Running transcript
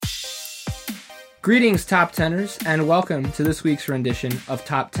Greetings, Top Teners, and welcome to this week's rendition of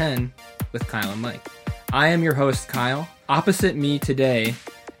Top 10 with Kyle and Mike. I am your host, Kyle. Opposite me today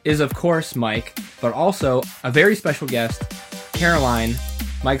is, of course, Mike, but also a very special guest, Caroline,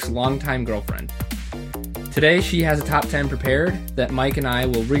 Mike's longtime girlfriend. Today, she has a top 10 prepared that Mike and I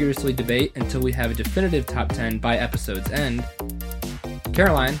will rigorously debate until we have a definitive top 10 by episode's end.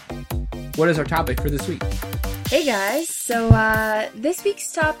 Caroline, what is our topic for this week? Hey guys, so this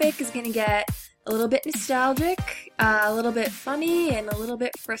week's topic is going to get a little bit nostalgic, a little bit funny, and a little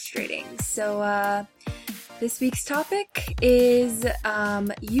bit frustrating. So this week's topic is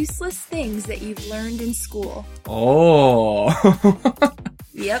useless things that you've learned in school. Oh.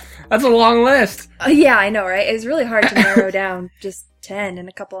 Yep. That's a long list. Yeah, I know, right? It was really hard to narrow down just 10 and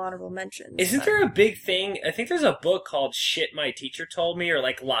a couple honorable mentions. Isn't there a big thing? I think there's a book called Shit My Teacher Told Me, or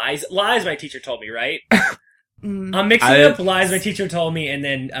like Lies My Teacher Told Me, right? I'm mixing up Lies My Teacher Told Me and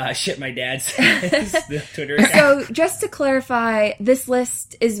then Shit My Dad Says, the Twitter account. So just to clarify, this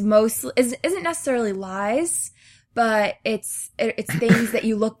list isn't necessarily lies, but it's things that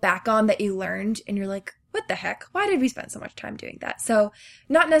you look back on that you learned and you're like, what the heck? Why did we spend so much time doing that? So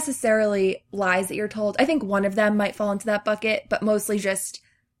not necessarily lies that you're told. I think one of them might fall into that bucket, but mostly just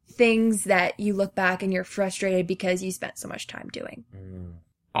things that you look back and you're frustrated because you spent so much time doing.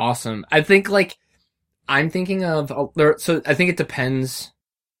 Awesome. I think, I'm thinking of, so I think it depends.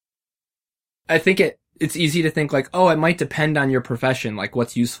 I think it's easy to think it might depend on your profession, like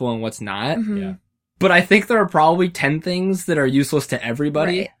what's useful and what's not. Mm-hmm. Yeah. But I think there are probably 10 things that are useless to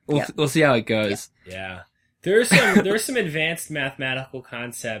everybody. Right. We'll see how it goes. Yeah. There are some advanced mathematical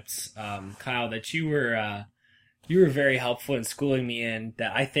concepts, Kyle, that you were very helpful in schooling me in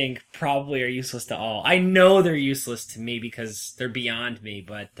that I think probably are useless to all. I know they're useless to me because they're beyond me,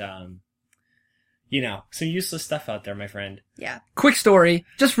 but some useless stuff out there, my friend. Yeah. Quick story.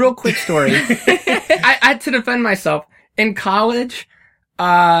 Just real quick story. I had to defend myself. In college,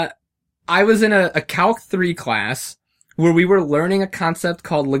 I was in a Calc 3 class where we were learning a concept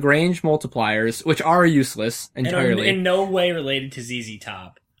called Lagrange multipliers, which are useless entirely. And in no way related to ZZ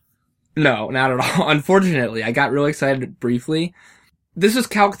Top. No, not at all. Unfortunately, I got really excited briefly. This is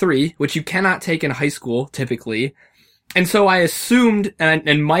Calc 3, which you cannot take in high school, typically. And so I assumed,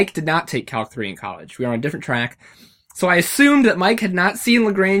 and Mike did not take Calc 3 in college. We were on a different track. So I assumed that Mike had not seen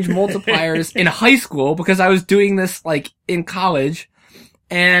Lagrange multipliers in high school because I was doing this, in college.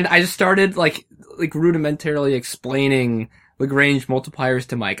 And I just started, rudimentarily explaining Lagrange multipliers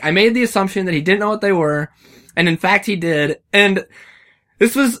to Mike. I made the assumption that he didn't know what they were. And in fact, he did. And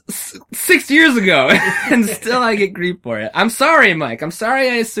this was 6 years ago. And still I get grief for it. I'm sorry, Mike. I'm sorry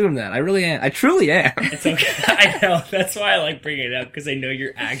I assumed that. I really am. I truly am. It's okay. I know. That's why I like bringing it up, because I know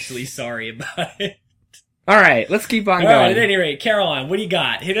you're actually sorry about it. All right, let's keep on All going. right, at any rate, Caroline, what do you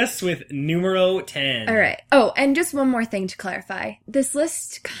got? Hit us with numero 10. All right. Oh, and just one more thing to clarify. This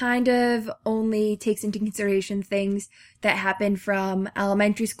list kind of only takes into consideration things that happen from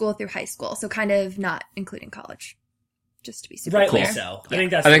elementary school through high school, so kind of not including college. Just to be super Rightly clear. so. Yeah.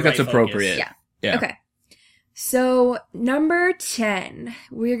 I think that's appropriate. Yeah. Yeah. Okay. So, number 10,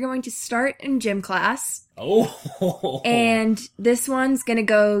 we're going to start in gym class. Oh. And this one's going to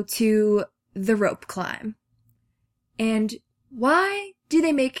go to the rope climb. And why do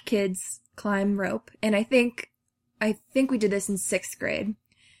they make kids climb rope? And I think we did this in 6th grade.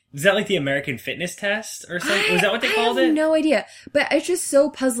 Is that like the American Fitness Test or something? Was that what they called I have it? no idea. But it's just so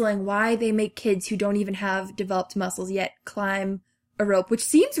puzzling why they make kids who don't even have developed muscles yet climb a rope, which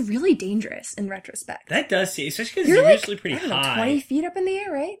seems really dangerous in retrospect. That does seem, especially because You're it's usually pretty I don't know, high. 20 feet up in the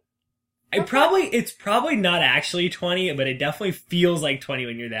air, right? It's probably not actually 20, but it definitely feels like 20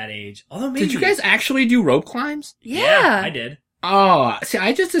 when you're that age. Although maybe. Did you guys actually do rope climbs? Yeah. I did. Oh, see,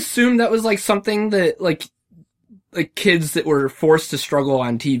 I just assumed that was something that kids that were forced to struggle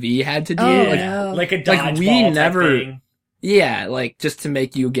on TV had to do. Oh, Yeah, no. like a dodgeball we type never- thing. Yeah, just to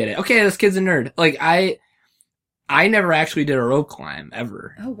make you get it. Okay, this kid's a nerd. I never actually did a rope climb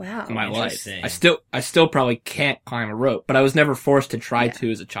ever Oh, wow. in my life. Interesting. I still probably can't climb a rope, but I was never forced to try Yeah.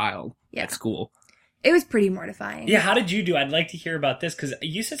 to as a child Yeah. at school. It was pretty mortifying. Yeah, how did you do? I'd like to hear about this, because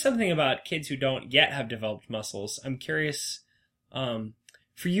you said something about kids who don't yet have developed muscles. I'm curious,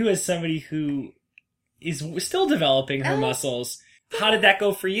 for you as somebody who is still developing her muscles, how did that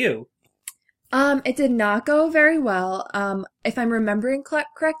go for you? It did not go very well. If I'm remembering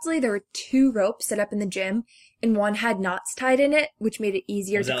correctly, there were 2 ropes set up in the gym, and one had knots tied in it, which made it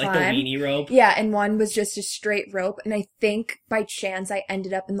easier Was to that climb. like the weenie rope? Yeah, and one was just a straight rope, and I think by chance I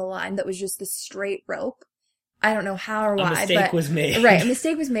ended up in the line that was just the straight rope. I don't know how or why, A mistake was made. Right, a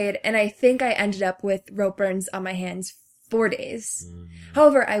mistake was made, and I think I ended up with rope burns on my hands 4 days.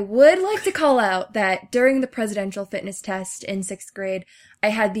 However, I would like to call out that during the presidential fitness test in 6th grade, I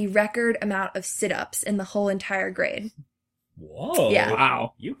had the record amount of sit-ups in the whole entire grade. Whoa. Yeah.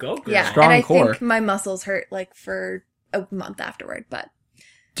 Wow. You go, girl. Yeah, Strong and I core. think my muscles hurt like for a month afterward, but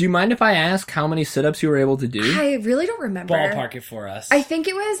Do you mind if I ask how many sit-ups you were able to do? I really don't remember. Ballpark it for us. I think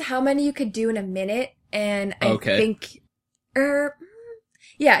it was how many you could do in a minute, and I Okay. think,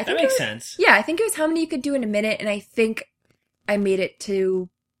 yeah, I think that it makes was, sense. Yeah, I think it was how many you could do in a minute, and I think I made it to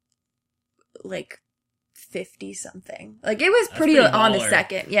like 50 something. Like it was That's pretty pretty on the baller.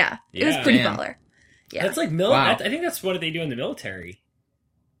 second. Yeah, it was Yeah. pretty Damn. baller. Yeah, That's like Wow. I think that's what they do in the military.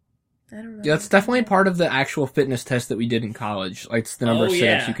 I don't know. Yeah, that's definitely part of the actual fitness test that we did in college. Like, it's the number of Oh,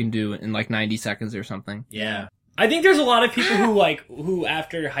 sit-ups yeah. you can do in like 90 seconds or something. Yeah. I think there's a lot of people who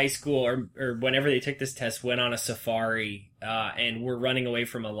after high school or whenever they took this test went on a safari and were running away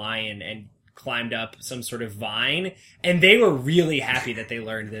from a lion and climbed up some sort of vine, and they were really happy that they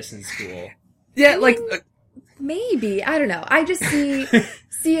learned this in school. Yeah, like, Maybe. I don't know. I just see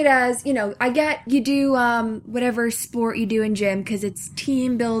it as, I get you do whatever sport you do in gym because it's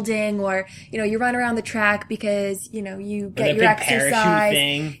team building, or, you run around the track because, you Or get that your big exercise. parachute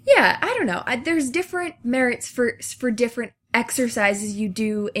thing. Yeah, I don't know. There's different merits for different exercises you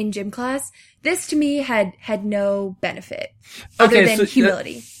do in gym class. This to me had no benefit other Okay, than so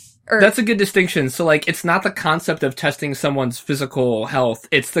humility. that's a good distinction. So, like, it's not the concept of testing someone's physical health.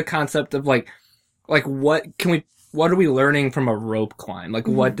 It's the concept of, like, what are we learning from a rope climb? Like,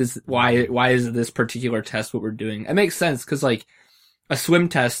 why is this particular test what we're doing? It makes sense, because, like, a swim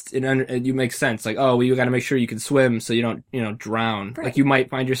test, you make sense. Like, oh, well, you gotta make sure you can swim so you don't, drown. Right. Like, you might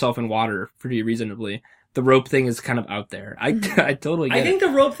find yourself in water pretty reasonably. The rope thing is kind of out there. I totally get I it. think the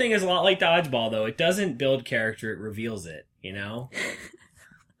rope thing is a lot like dodgeball, though. It doesn't build character; it reveals it.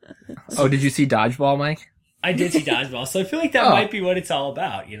 Oh, did you see Dodgeball, Mike? I did see dodgeball, so I feel like that Oh. might be what it's all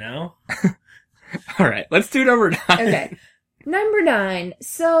about. All right, let's do number 9. Okay. Number 9.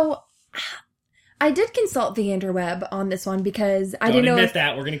 So I did consult the interweb on this one because I Don't didn't know admit if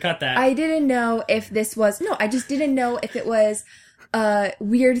that. We're gonna cut that. I didn't know if this was I just didn't know if it was a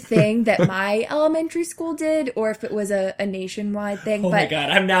weird thing that my elementary school did or if it was a nationwide thing. Oh but my god,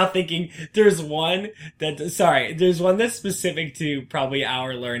 I'm now thinking there's one that's specific to probably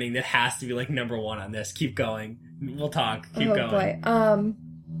our learning that has to be like number 1 on this. Keep going. We'll talk. Keep oh going. boy.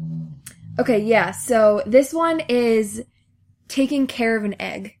 Okay, yeah. So this one is taking care of an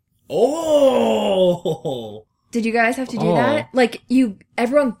egg. Oh! Did you guys have to do Oh. that? Like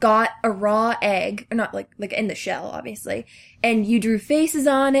everyone got a raw egg, or not like in the shell, obviously, and you drew faces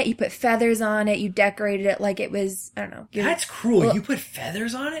on it, you put feathers on it, you decorated it like it was, I don't know. That's cruel. Well- You put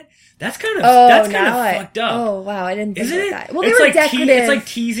feathers on it? That's kind of now fucked up. Oh wow, I didn't think Isn't of it? that. Well, they it's were like decorative. it's like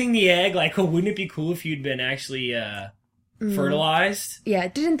teasing the egg. Like, oh, wouldn't it be cool if you'd been actually fertilized? Yeah,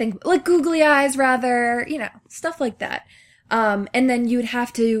 didn't think like googly eyes, rather, stuff like that. And then you would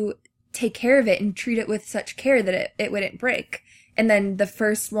have to take care of it and treat it with such care that it wouldn't break. And then the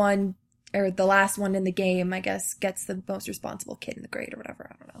first one or the last one in the game, I guess, gets the most responsible kid in the grade or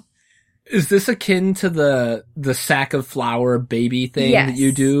whatever. I don't know. Is this akin to the sack of flour baby thing Yes. that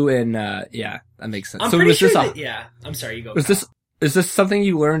you do? And yeah, that makes sense. I'm so pretty was sure this that, yeah. I'm sorry, you go. was this is this something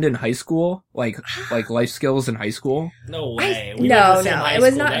you learned in high school? Like life skills in high school? No way. No, went to the same no, high it was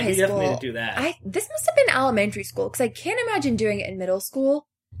school. not That- high we definitely school. didn't do that. This must have been elementary school because I can't imagine doing it in middle school.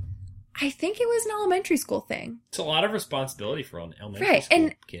 I think it was an elementary school thing. It's a lot of responsibility for an elementary Right, school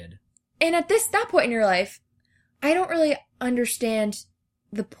and- kid. And at that point in your life, I don't really understand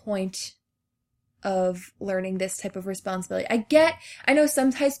the point of learning this type of responsibility. I know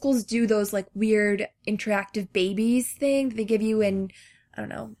some high schools do those like weird interactive babies thing that they give you in, I don't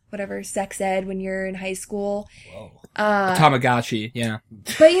know, whatever, sex ed when you're in high school. Whoa. Tamagotchi, yeah.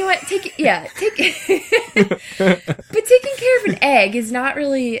 But you know what? But taking care of an egg is not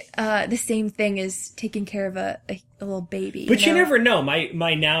really the same thing as taking care of a little baby. But you know? never know.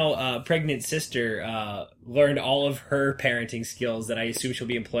 My now pregnant sister learned all of her parenting skills that I assume she'll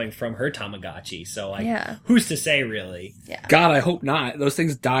be employing from her Tamagotchi. So, like, Yeah. who's to say, really? Yeah. God, I hope not. Those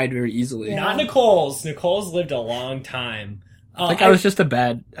things died very easily. Yeah. Not Nicole's. Nicole's lived a long time. I just think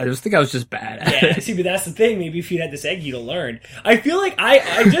I was just bad at Yeah, it. see, but that's the thing. Maybe if you'd had this egg, you'd have learned. I feel like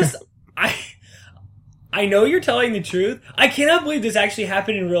I know you're telling the truth. I cannot believe this actually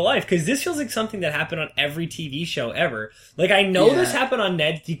happened in real life, because this feels like something that happened on every TV show ever. Like, I know this Yeah. happened on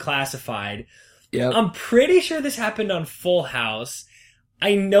Ned's Declassified. Yep. I'm pretty sure this happened on Full House.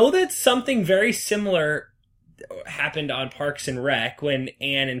 I know that something very similar happened on Parks and Rec when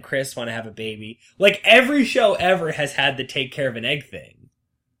Anne and Chris want to have a baby. Like, every show ever has had the take care of an egg thing.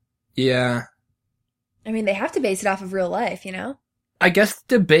 Yeah. I mean, they have to base it off of real life, you know? I guess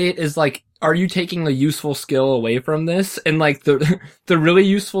the debate is like, are you taking a useful skill away from this? And like the really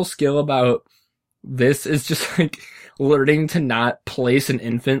useful skill about this is just like learning to not place an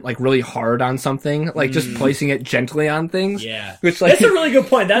infant like really hard on something, like just placing it gently on things. Yeah. Which like That's a really good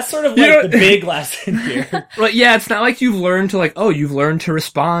point. That's sort of like the big lesson here. But yeah, it's not like you've learned to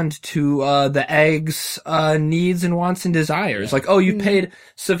respond to the egg's needs and wants and desires. Like, you paid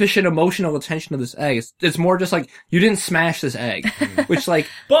sufficient emotional attention to this egg. It's more just like you didn't smash this egg, which like.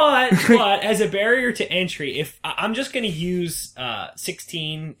 But as a barrier to entry, if I'm just going to use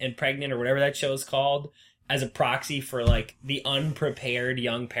 16 and Pregnant or whatever that show is called as a proxy for like the unprepared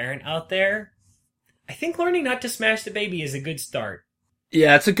young parent out there, I think learning not to smash the baby is a good start.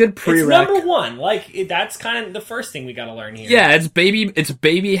 Yeah, it's a good prereq. It's number one. Like, that's kind of the first thing we gotta learn here. Yeah, it's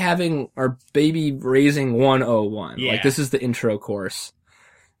baby having, or baby raising 101. Yeah. Like, this is the intro course.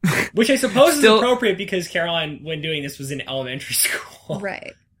 Which I suppose is appropriate because Caroline, when doing this, was in elementary school.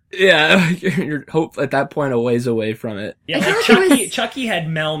 Right. Yeah, you're hope at that point a ways away from it. Yeah, like Chucky had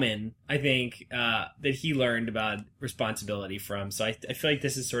Melman, I think, that he learned about responsibility from. So I feel like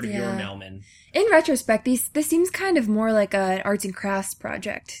this is sort of your Melman. In retrospect, this seems kind of more like an arts and crafts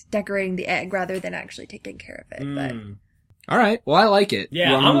project, decorating the egg rather than actually taking care of it. But all right, well I like it.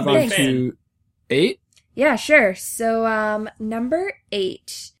 Yeah, I'm a big fan. To 8? Yeah, sure. So number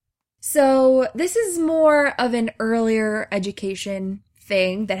 8. So this is more of an earlier education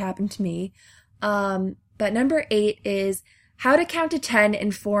thing that happened to me. But number 8 is how to count to 10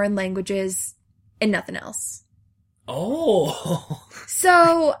 in foreign languages and nothing else. Oh.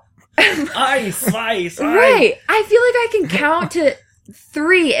 So Ice. Right. I feel like I can count to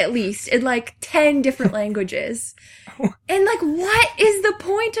 3 at least in like 10 different languages. And like, what is the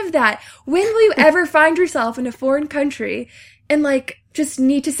point of that? When will you ever find yourself in a foreign country and like just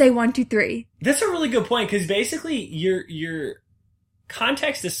need to say 1, 2, 3? That's a really good point because basically your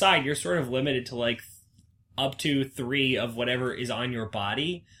context aside, you're sort of limited to like up to 3 of whatever is on your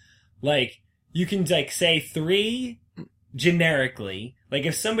body. Like you can like say 3 generically. Like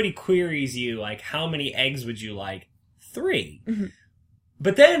if somebody queries you, like how many eggs would you like? 3. Mm-hmm.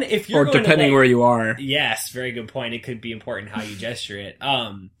 But then if you're going depending to, like, where you are. Yes, very good point. It could be important how you gesture it.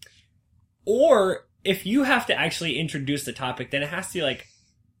 Or if you have to actually introduce the topic, then it has to be like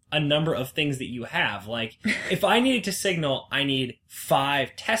a number of things that you have. Like if I needed to signal I need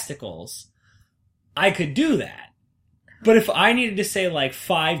 5 testicles, I could do that. But if I needed to say like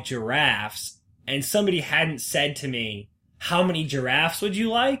 5 giraffes and somebody hadn't said to me, how many giraffes would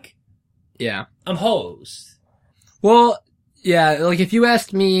you like? Yeah. I'm hosed. Well, yeah, like if you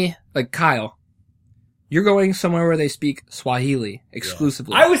asked me, like Kyle, you're going somewhere where they speak Swahili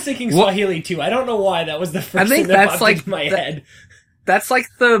exclusively. Yeah. I was thinking Swahili too. I don't know why that was the first thing that popped into my head. That's like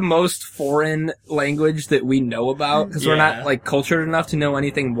the most foreign language that we know about because we're not like cultured enough to know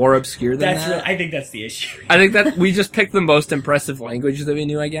anything more obscure than that. I think that's the issue. I think that we just picked the most impressive language that we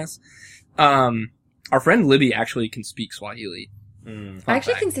knew, I guess. Our friend Libby actually can speak Swahili. I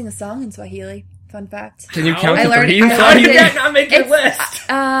actually can sing a song in Swahili. Fun fact. Can you count to 3 in Swahili? How did that not make your list?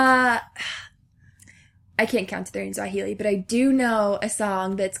 I can't count to 3 in Swahili, but I do know a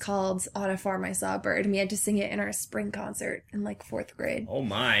song that's called On a Farm I Saw a Bird, and we had to sing it in our spring concert in like 4th grade. Oh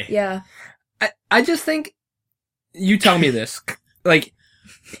my. Yeah. I just think, you tell me this, like,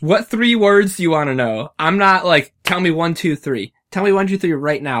 what 3 words do you want to know? I'm not like, tell me 1, 2, 3. Tell me 1, 2, 3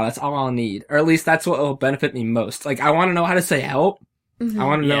 right now. That's all I'll need. Or at least that's what will benefit me most. Like, I want to know how to say help. Mm-hmm. I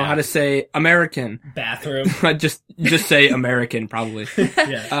want to know how to say American. Bathroom. just say American, probably.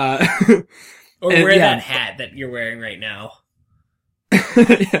 Yeah. Or wear that hat that you're wearing right now.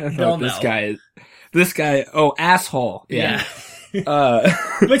 This guy, asshole. Yeah.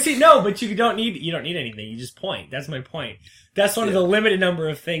 But see, but you don't need anything. You just point. That's my point. That's one of the limited number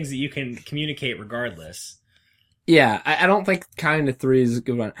of things that you can communicate regardless. Yeah, I don't think counting to 3 is a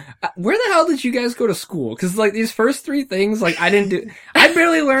good one. Where the hell did you guys go to school? Because, like, these first 3 things, like, I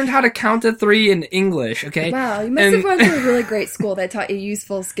barely learned how to count to 3 in English, okay? Wow, you must have gone to a really great school that taught you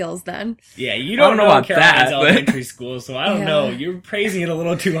useful skills then. Yeah, you don't know about Caroline's elementary school, so I don't know. You're praising it a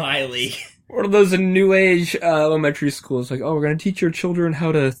little too highly. One of those new age elementary schools, like, we're going to teach your children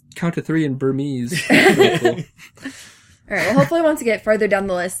how to count to 3 in Burmese. Really cool. All right, well, hopefully once you get further down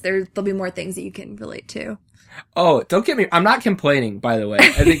the list, there'll be more things that you can relate to. Oh, don't get me... I'm not complaining, by the way.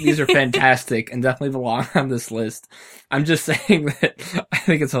 I think these are fantastic and definitely belong on this list. I'm just saying that I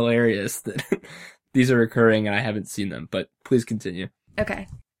think it's hilarious that these are occurring and I haven't seen them, but please continue. Okay.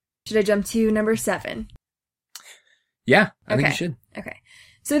 Should I jump to number 7? Yeah, I think you should. Okay.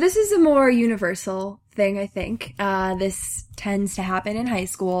 So this is a more universal thing, I think. This tends to happen in high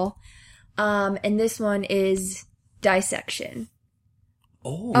school. And this one is dissection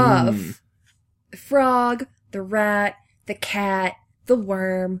Oh. of the frog, the rat, the cat, the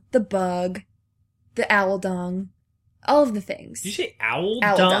worm, the bug, the owl dung, all of the things. Did you say owl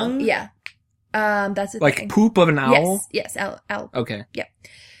Owl dung? Yeah. That's the Like thing. poop of an owl? Yes, owl. Okay.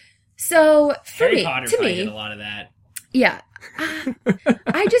 So, for Harry me, Potter to probably me, did a lot of that. yeah.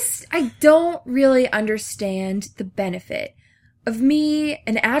 I don't really understand the benefit of me,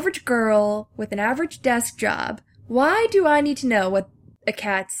 an average girl with an average desk job. Why do I need to know what a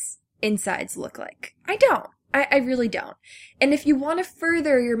cat's insides look like? I don't. I really don't. And if you want to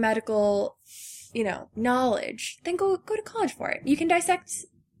further your medical, knowledge, then go to college for it. You can dissect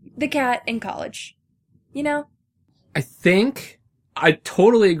the cat in college. I think I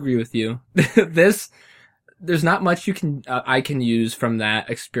totally agree with you. There's not much I can use from that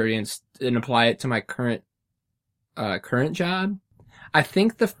experience and apply it to my current job. I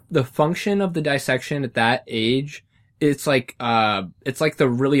think the function of the dissection at that age, it's like the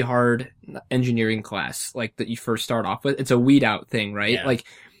really hard engineering class, like that you first start off with. It's a weed out thing, right? Yeah. Like It's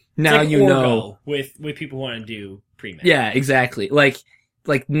now like you Orgo know. with people who want to do pre-med. Yeah, exactly. Like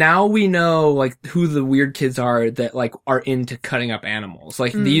now we know like who the weird kids are that like are into cutting up animals.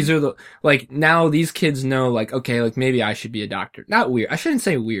 Like these are now these kids know like, okay, like maybe I should be a doctor. Not weird. I shouldn't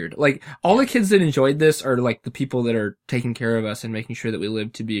say weird. Like all the kids that enjoyed this are like the people that are taking care of us and making sure that we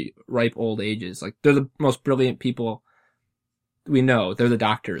live to be ripe old ages. Like they're the most brilliant people we know. They're the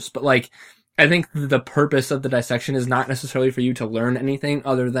doctors. But like, I think the purpose of the dissection is not necessarily for you to learn anything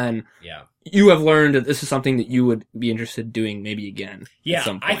other than you have learned that this is something that you would be interested in doing maybe again. Yeah, at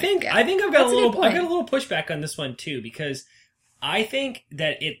some point. I think Yeah. I've got That's a a good little I've got a point. little pushback on this one too, because I think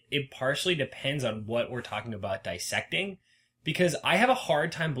that it partially depends on what we're talking about dissecting, because I have a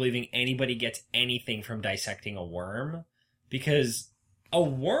hard time believing anybody gets anything from dissecting a worm, because a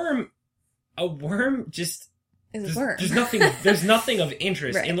worm just Is a worm. there's nothing of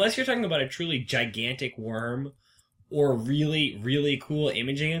interest Right. unless you're talking about a truly gigantic worm or really, really cool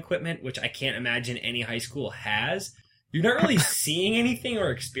imaging equipment, which I can't imagine any high school has. You're not really seeing anything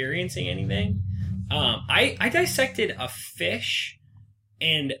or experiencing anything. I dissected a fish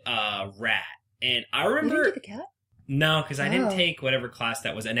and a rat, and I You remember didn't do the cat? no, because I didn't Oh. take whatever class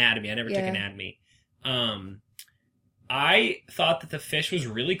that was, anatomy. I never took Yeah. anatomy. I thought that the fish was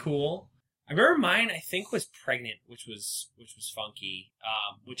really cool. I remember mine, I think, was pregnant, which was funky.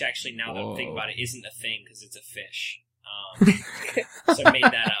 Which actually, now that I'm thinking Whoa. about it, isn't a thing because it's a fish. So I made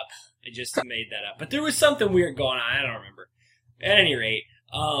that up. I just made that up. But there was something weird going on. I don't remember. At any rate,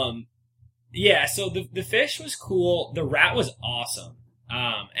 yeah. So the fish was cool. The rat was awesome.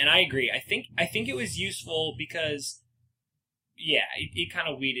 And I agree. I think it was useful because, yeah, it kind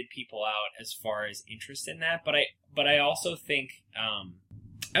of weeded people out as far as interest in that. But I also think,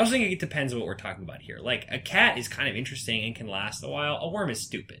 it depends on what we're talking about here. Like, a cat is kind of interesting and can last a while. A worm is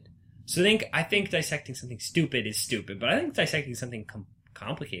stupid. So I think dissecting something stupid is stupid, but I think dissecting something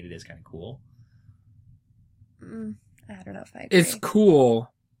complicated is kind of cool. I don't know if I agree. It's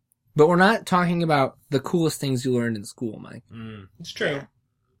cool, but we're not talking about the coolest things you learned in school, Mike. It's true. Yeah.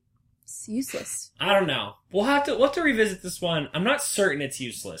 It's useless. I don't know. We'll have to revisit this one. I'm not certain it's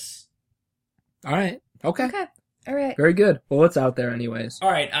useless. All right. Okay. Okay. All right. Very good. Well, it's out there anyways.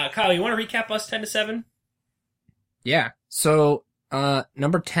 All right, Kyle, you want to recap us 10-7? Yeah. So,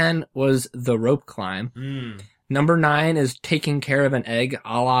 number 10 was the rope climb. Number 9 is taking care of an egg,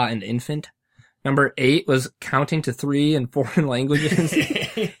 a la an infant. Number 8 was counting to 3 in foreign languages.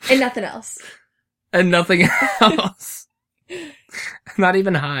 And nothing else. And nothing else. Not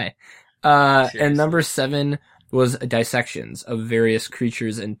even high. Seriously. And number 7 was dissections of various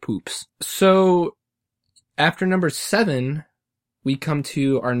creatures and poops. So, after number 7, we come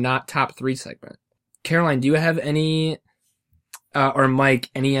to our not top 3 segment. Caroline, do you have any, or Mike,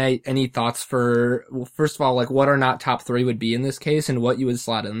 any thoughts for, well, first of all, like what our not top 3 would be in this case and what you would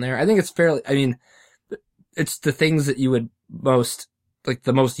slot in there? I think it's it's the things that you would most, like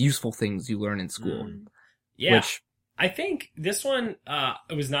the most useful things you learn in school. Yeah. Which, I think this one,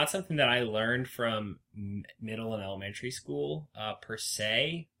 it was not something that I learned from middle and elementary school, per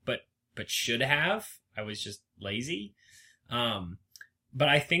se, but should have. I was just lazy. But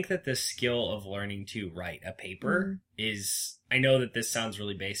I think that the skill of learning to write a paper is, I know that this sounds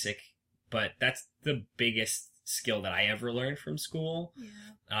really basic, but that's the biggest skill that I ever learned from school.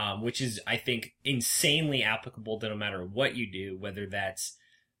 Which is, I think, insanely applicable to no matter what you do, whether that's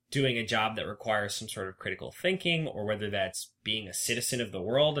doing a job that requires some sort of critical thinking, or whether that's being a citizen of the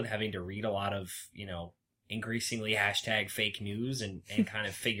world and having to read a lot of, increasingly hashtag fake news and kind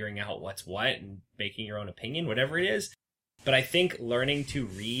of figuring out what's what and making your own opinion, whatever it is. But I think learning to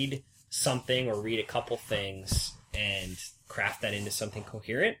read something or read a couple things and craft that into something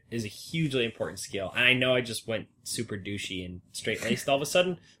coherent is a hugely important skill. And I know I just went super douchey and straight-laced all of a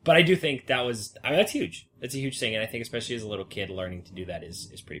sudden, but I do think that's huge. That's a huge thing, and I think especially as a little kid, learning to do that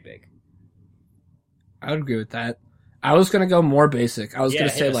is pretty big. I would agree with that. I was gonna go more basic. I was gonna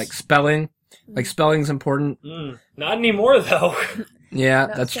say, like, spelling. Like, spelling's important. Not anymore, though. Yeah,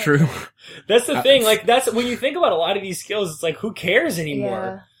 that's true. That's the thing. Like, that's when you think about a lot of these skills, it's like, who cares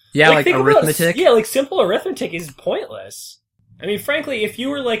anymore? Yeah, like arithmetic. Like simple arithmetic is pointless. I mean, frankly, if you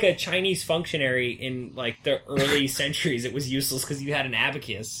were like a Chinese functionary in like the early centuries, it was useless because you had an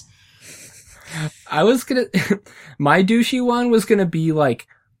abacus. I was gonna, my douchey one was gonna be like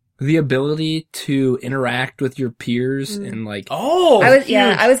the ability to interact with your peers and like. Oh,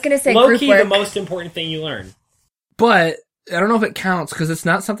 I was gonna say low-key group work. The most important thing you learn. But I don't know if it counts because it's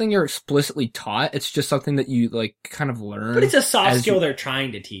not something you're explicitly taught. It's just something that you like kind of learn. But it's a soft skill they're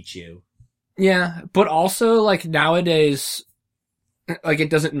trying to teach you. Yeah, but also like nowadays, like it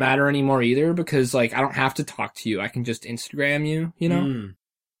doesn't matter anymore either because like I don't have to talk to you. I can just Instagram you, you know?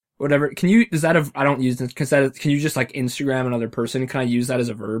 Whatever. Can you, I don't use this, can you just like Instagram another person? Can I use that as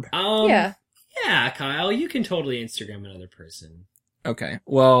a verb? Yeah. Yeah, Kyle, you can totally Instagram another person. Okay.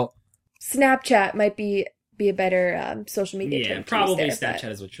 Well. Snapchat might be a better social media term. Yeah, probably there, Snapchat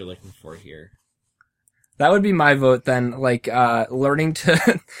is what you're looking for here. That would be my vote then. Like, learning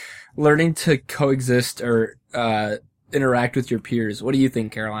to coexist or, interact with your peers. What do you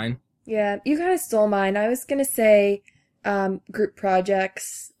think, Caroline? Yeah, you kind of stole mine. I was gonna say, group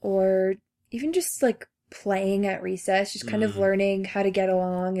projects or even just like playing at recess, just kind of learning how to get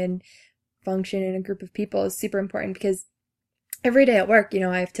along and function in a group of people is super important because every day at work,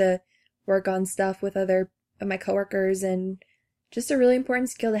 I have to work on stuff with other of my coworkers and just a really important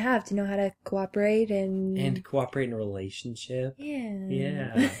skill to have to know how to cooperate and cooperate in a relationship.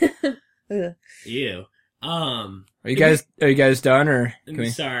 Yeah. Ew. Are you guys done or?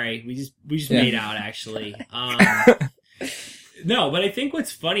 Sorry, we just made out actually. No, but I think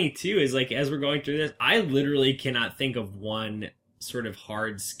what's funny too is like as we're going through this, I literally cannot think of one sort of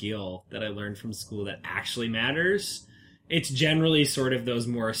hard skill that I learned from school that actually matters. It's generally sort of those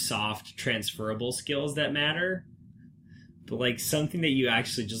more soft, transferable skills that matter. But like something that you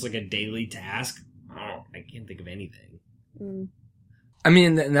actually just like a daily task, I can't think of anything. I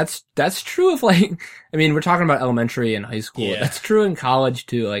mean, that's true of like, I mean, we're talking about elementary and high school. Yeah. That's true in college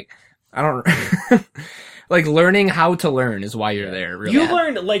too. Like, I don't, like learning how to learn is why you're there. Really. You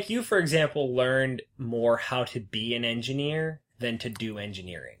learned, like you, for example, learned more how to be an engineer than to do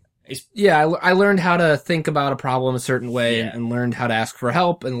engineering. Yeah, I learned how to think about a problem a certain way and learned how to ask for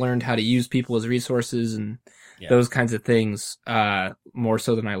help and learned how to use people as resources and those kinds of things, more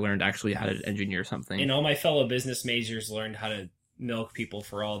so than I learned actually how to engineer something. And all my fellow business majors learned how to milk people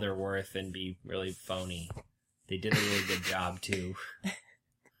for all they're worth and be really phony. They did a really good job too. All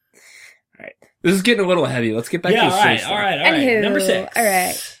right. This is getting a little heavy. Let's get back to the all right. Anywho, Number 6. All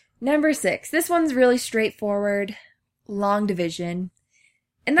right. Number 6. This one's really straightforward. Long division.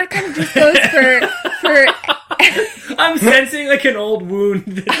 And that kind of just goes for I'm sensing like an old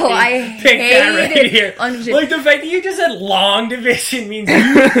wound. I hate here. Like the fact that you just said long division means you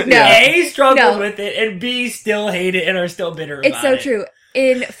A, struggled with it, and B, still hate it and are still bitter about it. It's so true.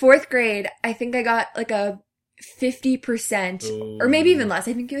 In 4th grade, I think I got like a 50%, or maybe even less.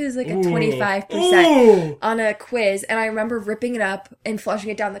 I think it was like a 25% on a quiz, and I remember ripping it up and flushing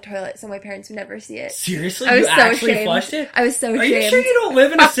it down the toilet so my parents would never see it. Seriously? You actually ashamed. Flushed it? I was so ashamed. Are you sure you don't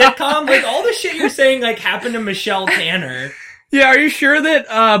live in a sitcom? Like, all the shit you're saying, like, happened to Michelle Tanner. Yeah, are you sure that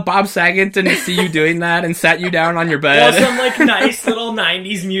Bob Saget didn't see you doing that and sat you down on your bed? Well, some, like, nice little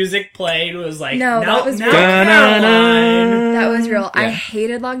 90s music played. It was like, no, that was real. That was real. Yeah. I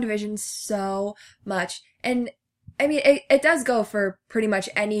hated long division so much. And I mean, it does go for pretty much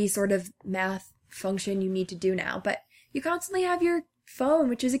any sort of math function you need to do now, but you constantly have your phone,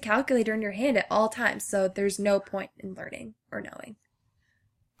 which is a calculator, in your hand at all times, so there's no point in learning or knowing.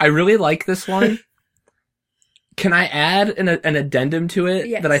 I really like this one. Can I add an addendum to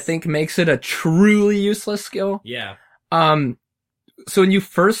it that I think makes it a truly useless skill? Yeah. So when you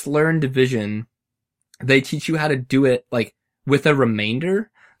first learn division, they teach you how to do it, like, with a remainder.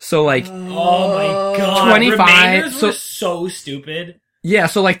 So like, oh my god, 25. Remainders were so stupid. Yeah,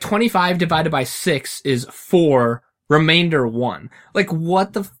 so like 25 divided by 6 is 4, remainder 1. Like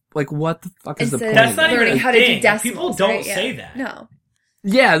what the fuck is the point? That's not even learning how to do decimals. People don't say that. No.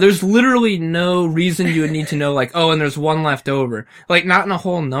 Yeah, there's literally no reason you would need to know like, oh, and there's 1 left over. Like not in a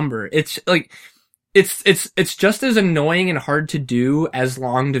whole number. It's like, it's just as annoying and hard to do as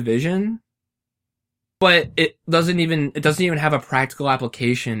long division. but it doesn't even have a practical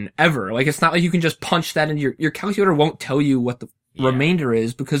application ever. Like, it's not like you can just punch that into your calculator won't tell you what the remainder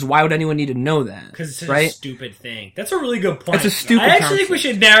is, because why would anyone need to know that? Because it's right? a stupid thing. That's a really good point. It's a stupid I actually think concept. we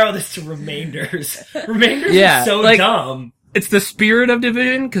should narrow this to remainders. Remainders Yeah, are so like- dumb. It's the spirit of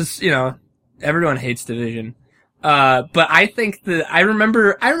division, because, everyone hates division. But I think that I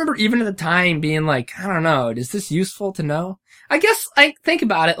remember even at the time being like, I don't know, is this useful to know? I guess, think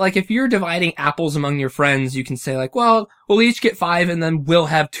about it, like, if you're dividing apples among your friends, you can say like, well, we'll each get 5 and then we'll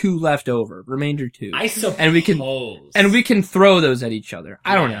have 2 left over, remainder 2. I suppose. And we can throw those at each other.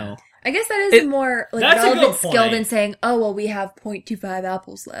 I don't know. I guess that is more like That's a good relevant skill point. than saying, oh, well, we have 0.25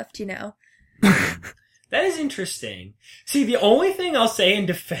 apples left, That is interesting. See, the only thing I'll say in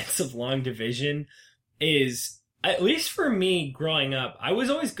defense of long division is, at least for me growing up, I was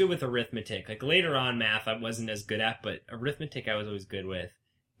always good with arithmetic. Like later on, math I wasn't as good at, but arithmetic I was always good with.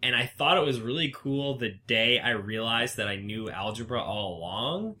 And I thought it was really cool the day I realized that I knew algebra all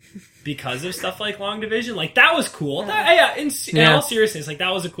along because of stuff like long division. Like, that was cool. In all seriousness, like,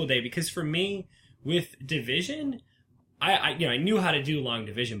 that was a cool day because for me, with division, I knew how to do long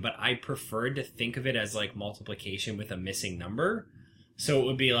division, but I preferred to think of it as like multiplication with a missing number. So it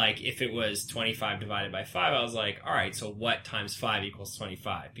would be like, if it was 25 divided by 5, I was like, all right, so what times 5 equals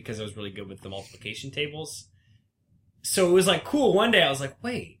 25? Because I was really good with the multiplication tables. So it was like, cool. One day I was like,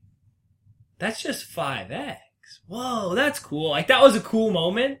 wait, that's just 5x. Whoa, that's cool. Like, that was a cool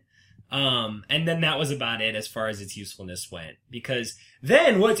moment. And then that was about it as far as its usefulness went. Because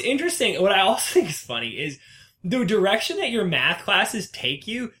then what's interesting, what I also think is funny is, the direction that your math classes take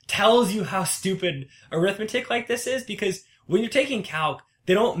you tells you how stupid arithmetic like this is, because when you're taking calc,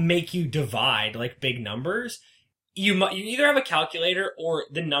 they don't make you divide like big numbers. You either have a calculator or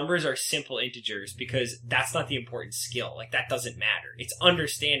the numbers are simple integers, because that's not the important skill. Like, that doesn't matter. It's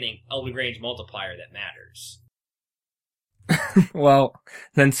understanding a Lagrange multiplier that matters. Well,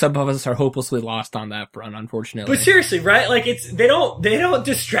 then some of us are hopelessly lost on that front, unfortunately. But seriously, right? Like, they don't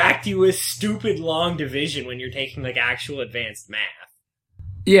distract you with stupid long division when you're taking like actual advanced math.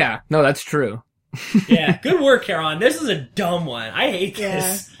 Yeah, no, that's true. Yeah, good work, Caroline. This is a dumb one. I hate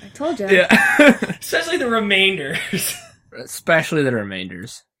this. I told you. Yeah. Especially the remainders. Especially the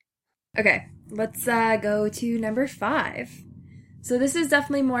remainders. Okay, let's go to number 5. So this is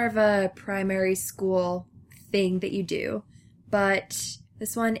definitely more of a primary school thing that you do, but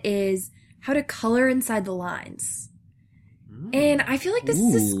this one is how to color inside the lines. And I feel like this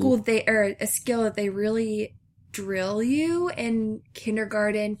is a skill that they really drill you in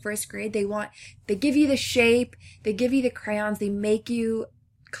kindergarten, first grade. They give you the shape, they give you the crayons, they make you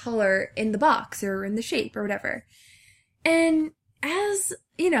color in the box or in the shape or whatever. And as,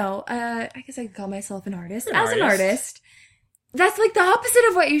 I guess I could call myself an artist. An artist, that's like the opposite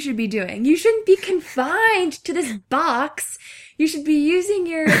of what you should be doing. You shouldn't be confined to this box. You should be using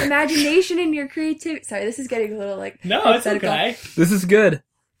your imagination and your creativity. Sorry, this is getting a little like... No, it's okay. This is good.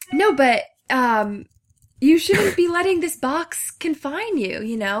 No, but, you shouldn't be letting this box confine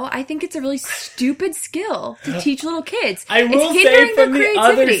you, I think it's a really stupid skill to teach little kids. I will It's say hindering from their the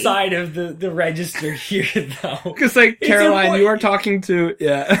other creativity. side of the register here, though. Because, like, It's Caroline, important. you are talking to...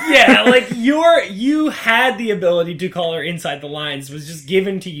 Yeah. Yeah, like, you had the ability to color inside the lines was just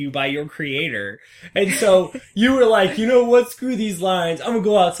given to you by your creator. And so, you were like, you know what, screw these lines, I'm gonna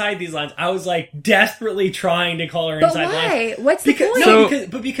go outside these lines. I was, like, desperately trying to color But inside lines. why? What's the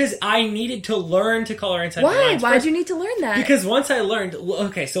point? Because I needed to learn to color inside the Why? lines. Why First, did you need to learn that? because once I learned,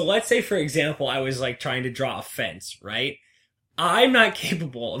 okay, so let's say, for example, I was like trying to draw a fence, right? I'm not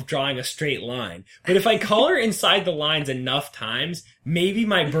capable of drawing a straight line. But if I color inside the lines enough times, maybe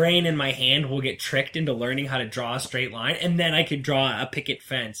my brain and my hand will get tricked into learning how to draw a straight line, and then I could draw a picket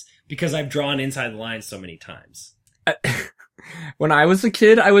fence because I've drawn inside the lines so many times. When I was a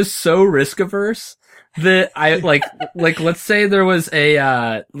kid, I was so risk averse that I like let's say there was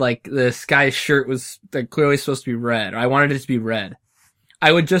a this guy's shirt was like clearly supposed to be red. I wanted it to be red.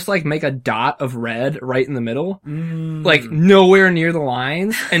 I would just like make a dot of red right in the middle, like nowhere near the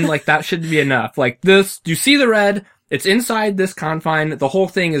lines, and like that should be enough. Like this, you see the red? It's inside this confine. The whole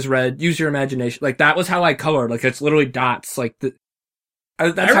thing is red. Use your imagination. Like that was how I colored. Like it's literally dots. Like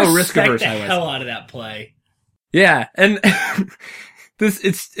that's how risk averse I was. I respect the hell out of that play. Yeah, and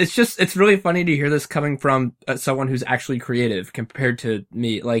it's really funny to hear this coming from someone who's actually creative compared to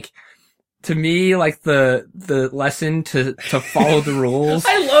me. Like, to me, like the lesson to follow the rules.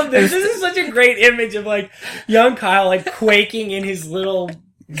 I love this. This is such a great image of like young Kyle like quaking in his little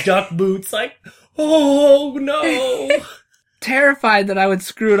duck boots, like, oh no. Terrified that I would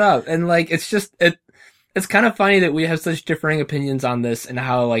screw it up, and like it's just it's kind of funny that we have such differing opinions on this and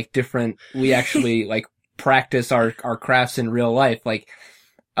how like different we actually like practice our crafts in real life. Like,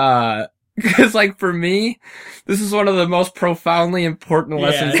 because like for me, this is one of the most profoundly important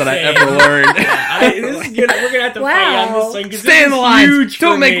lessons that I ever learned. We're gonna have to fight on this one. 'Cause Stay in the lines.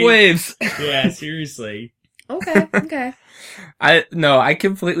 Don't make waves. Yeah, seriously. Okay. I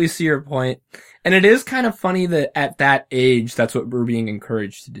completely see your point. And it is kind of funny that at that age, that's what we're being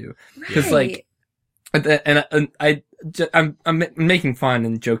encouraged to do. Because like, I'm making fun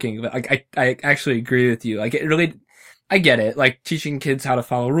and joking, but like, I actually agree with you. Like, it really, I get it. Like, teaching kids how to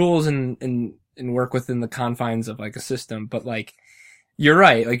follow rules and work within the confines of like a system. But like, you're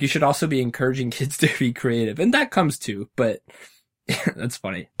right. Like, you should also be encouraging kids to be creative. And that comes too, but that's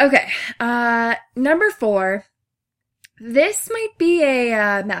funny. Okay. Number 4. This might be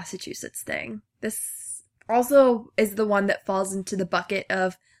a Massachusetts thing. This also is the one that falls into the bucket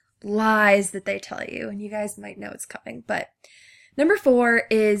of lies that they tell you, and you guys might know it's coming. But number 4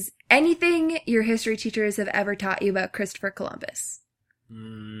 is anything your history teachers have ever taught you about Christopher Columbus.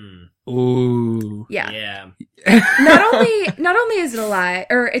 Ooh. Yeah. Not only is it a lie,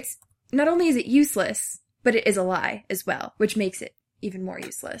 or it's not only is it useless, but it is a lie as well, which makes it even more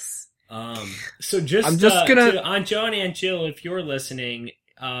useless. So I'm just gonna Aunt Joe and Aunt Jill, if you're listening,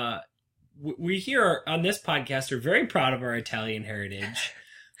 we here on this podcast are very proud of our Italian heritage.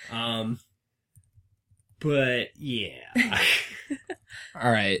 But yeah.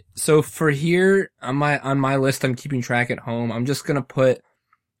 All right. So for here on my list, I'm keeping track at home. I'm just gonna put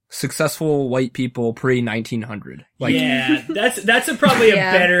successful white people pre 1900. Like, yeah, that's probably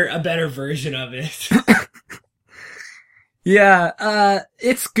a better version of it. Yeah,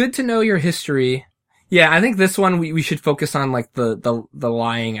 it's good to know your history. Yeah, I think this one we should focus on like the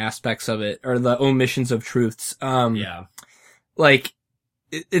lying aspects of it, or the omissions of truths. Yeah. Like,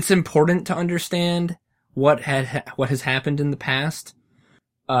 it's important to understand what has happened in the past.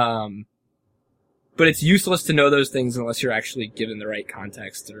 But it's useless to know those things unless you're actually given the right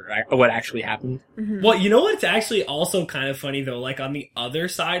context or what actually happened. Mm-hmm. Well, you know what's actually also kind of funny though, like on the other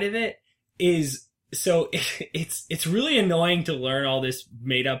side of it is, so it's really annoying to learn all this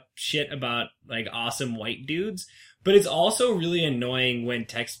made up shit about like awesome white dudes, but it's also really annoying when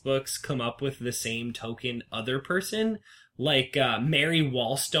textbooks come up with the same token other person. Like Mary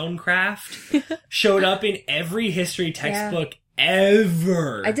Wollstonecraft showed up in every history textbook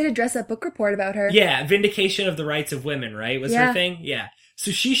ever. I did a dress-up book report about her. Yeah, Vindication of the Rights of Women, right? Was her thing? Yeah.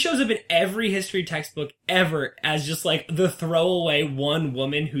 So she shows up in every history textbook ever as just like the throwaway one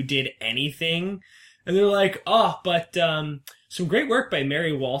woman who did anything. And they're like, oh, but some great work by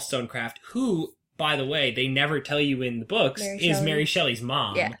Mary Wollstonecraft, who, by the way, they never tell you in the books, Mary Shelley's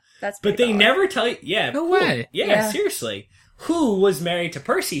mom. Yeah, that's but they never tell you. Yeah. No way. Yeah, seriously. Who was married to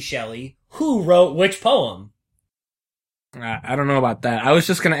Percy Shelley, who wrote which poem? I don't know about that. I was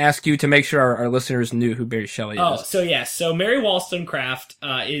just going to ask you to make sure our listeners knew who Mary Shelley is. Oh, so yes. So Mary Wollstonecraft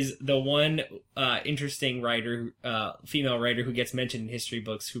is the one interesting writer, female writer who gets mentioned in history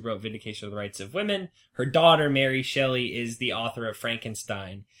books who wrote Vindication of the Rights of Women. Her daughter, Mary Shelley, is the author of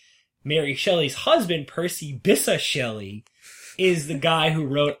Frankenstein. Mary Shelley's husband, Percy Bysshe Shelley, is the guy who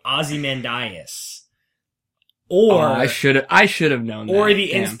wrote Ozymandias. Or I should have known that. Or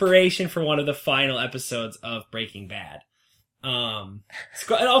the inspiration for one of the final episodes of Breaking Bad.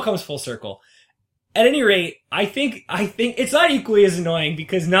 It all comes full circle. At any rate, I think it's not equally as annoying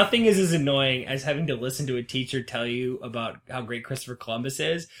because nothing is as annoying as having to listen to a teacher tell you about how great Christopher Columbus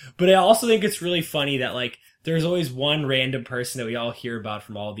is. But I also think it's really funny that like there's always one random person that we all hear about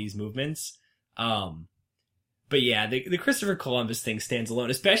from all these movements. But yeah, the Christopher Columbus thing stands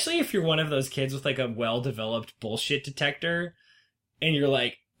alone, especially if you're one of those kids with like a well-developed bullshit detector and you're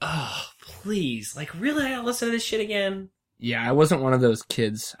like, oh, please, like really, I gotta listen to this shit again? Yeah, I wasn't one of those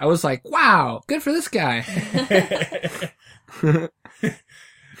kids. I was like, wow, good for this guy.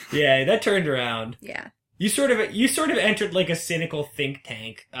 Yeah, that turned around. Yeah. You sort of entered like a cynical think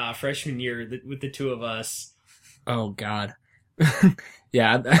tank freshman year with the two of us. Oh God.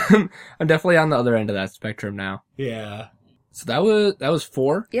 Yeah, I'm definitely on the other end of that spectrum now. Yeah. So that was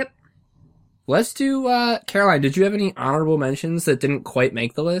 4. Yep. Let's do Caroline. Did you have any honorable mentions that didn't quite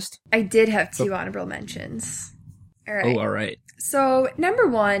make the list? I did have 2 honorable mentions. All right. Oh, all right. So number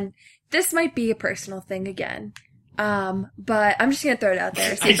 1, this might be a personal thing again. But I'm just gonna throw it out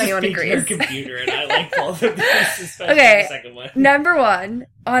there, see if anyone agrees. Your computer, and I like both of these, especially okay. the second one. Number 1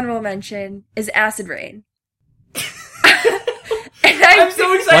 honorable mention is Acid Rain. I'm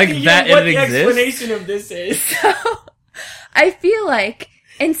so excited to that hear what the exists? explanation of this is. So, I feel like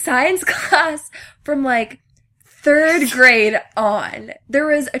in science class from like third grade on, there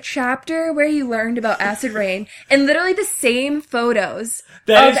was a chapter where you learned about acid rain, and literally the same photos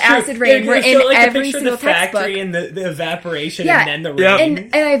of acid rain were in every single textbook. And the evaporation, Yeah. and then the rain.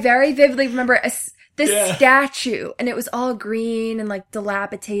 And I very vividly remember this statue, and it was all green and like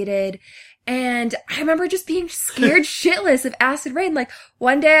dilapidated. And I remember just being scared shitless of acid rain. Like,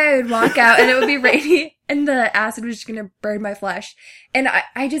 one day I would walk out and it would be rainy and the acid was just gonna burn my flesh. And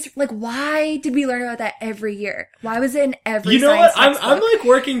I just, like, why did we learn about that every year? Why was it in every science textbook? I'm like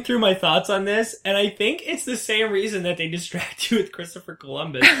working through my thoughts on this, and I think it's the same reason that they distract you with Christopher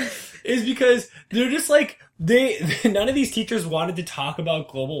Columbus. Is because they're just like, none of these teachers wanted to talk about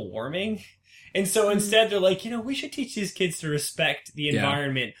global warming. And so instead they're like, we should teach these kids to respect the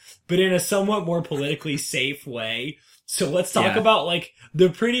environment, but in a somewhat more politically safe way. So let's talk about, like, the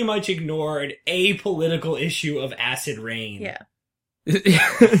pretty much ignored apolitical issue of acid rain. Yeah.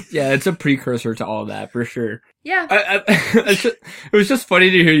 Yeah, it's a precursor to all that, for sure. Yeah. It was just funny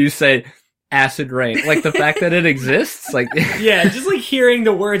to hear you say acid rain. Like, the fact that it exists, like... Yeah, just like hearing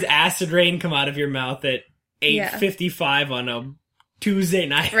the words acid rain come out of your mouth at 8:55 on a Tuesday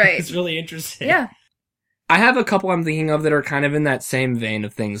night. Right. It's really interesting. Yeah. I have a couple I'm thinking of that are kind of in that same vein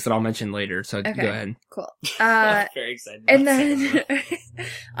of things that I'll mention later, so go ahead. Cool. I'm very excited. And then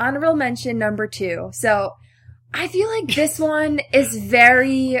honorable mention number 2. So I feel like this one is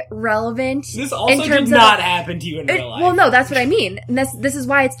very relevant. This also did not happen to you in real life. Well, no, that's what I mean. And this is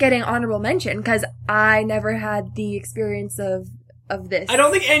why it's getting honorable mention, because I never had the experience of this. I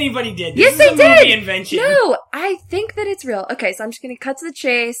don't think anybody did. Yes, this is they a movie did. invention. No, I think that it's real. Okay, so I'm just going to cut to the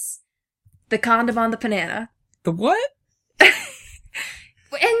chase. The condom on the banana. The what?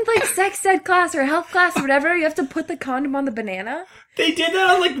 In, like, sex ed class or health class or whatever, you have to put the condom on the banana. They did that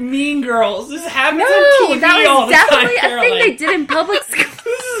on, like, Mean Girls. This happens No, on TV that all was the time, definitely a Caroline. thing they did in public school.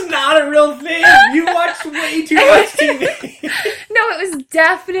 This is not a real thing. You watch way too much TV. No, it was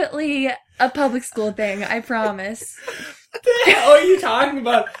definitely a public school thing, I promise. What the hell are you talking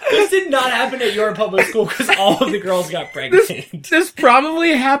about? This did not happen at your public school because all of the girls got pregnant. This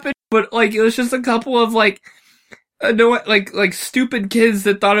probably happened, but, like, it was just a couple of, like, stupid kids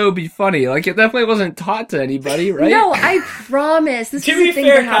that thought it would be funny. Like, it definitely wasn't taught to anybody, right? No, I promise. This To is a be thing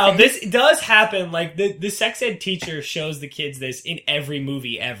fair, that Kyle, happened. this does happen. Like, the sex ed teacher shows the kids this in every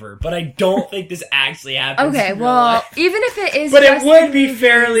movie ever, but I don't think this actually happens Okay, in real well, life. even if it is But it just would be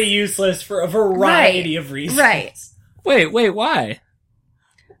fairly useless for a variety of reasons. Right. Wait, why?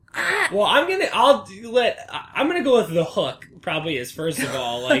 Well, I'm gonna go with the hook, probably as first of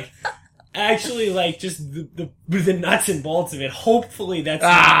all, like, actually, like, just the nuts and bolts of it. Hopefully that's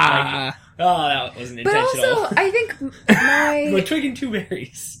not like, oh, that wasn't But intentional. also, I think We're twigging two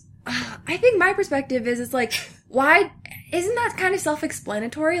berries. I think my perspective is, it's like, why isn't that kind of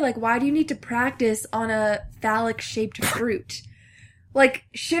self-explanatory? Like, why do you need to practice on a phallic-shaped fruit? Like,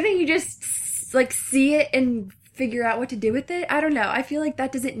 shouldn't you just, like, see it and figure out what to do with it? I don't know. I feel like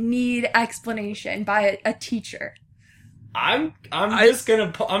that doesn't need explanation by a teacher. I'm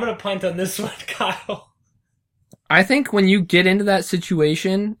gonna punt on this one, Kyle. I think when you get into that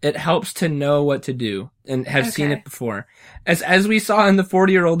situation, it helps to know what to do and have seen it before. As we saw in the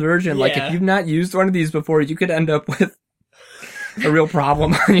 40-year-old version, like, if you've not used one of these before, you could end up with a real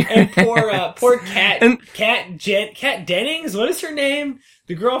problem on your And hands. poor Kat Dennings, what is her name?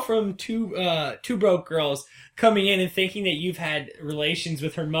 The girl from Two Broke Girls, coming in and thinking that you've had relations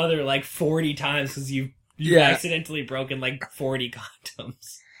with her mother like 40 times because you've accidentally broken like 40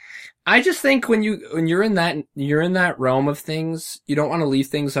 condoms. I just think when you're in that realm of things, you don't want to leave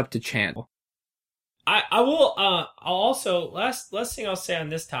things up to chance. I will. I'll also last thing I'll say on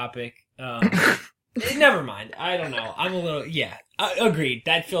this topic. Never mind. I don't know. I'm a little. Yeah, agreed.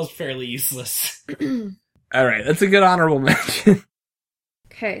 That feels fairly useless. All right, that's a good honorable mention.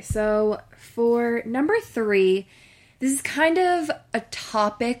 Okay, so for number 3, this is kind of a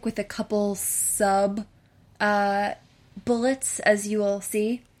topic with a couple sub bullets, as you will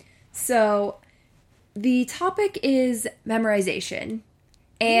see. So the topic is memorization,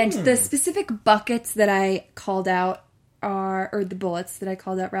 and the specific buckets that I called out or the bullets that I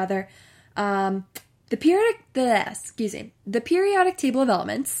called out rather, the periodic table of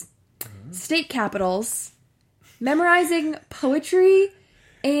elements, state capitals, memorizing poetry,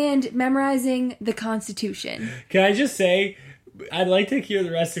 and memorizing the Constitution. Can I just say, I'd like to hear the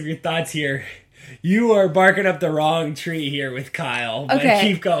rest of your thoughts here. You are barking up the wrong tree here with Kyle, but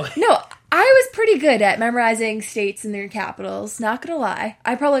keep going. No, I was pretty good at memorizing states and their capitals, not gonna lie.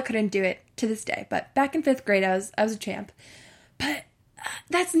 I probably couldn't do it to this day, but back in 5th grade, I was a champ. But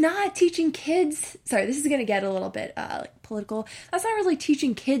that's not teaching kids. Sorry, this is gonna get a little bit political. That's not really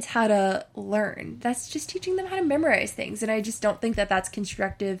teaching kids how to learn. That's just teaching them how to memorize things. And I just don't think that that's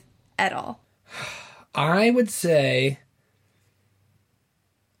constructive at all. I would say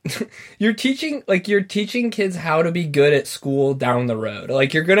you're teaching kids how to be good at school down the road.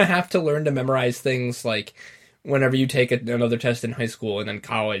 Like, you're going to have to learn to memorize things like whenever you take another test in high school and then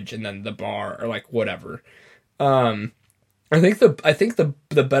college and then the bar or like whatever. I think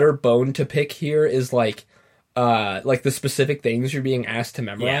the better bone to pick here is like the specific things you're being asked to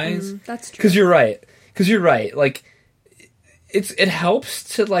memorize. That's true. Because you're right. Like, it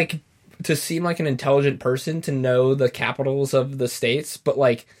helps to seem like an intelligent person to know the capitals of the states, but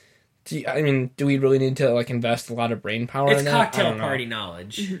like, do we really need to like invest a lot of brain power in that? It's cocktail party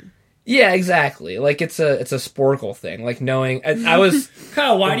knowledge. Mm-hmm. Yeah, exactly. Like, it's a Sporkle thing. Like, knowing I was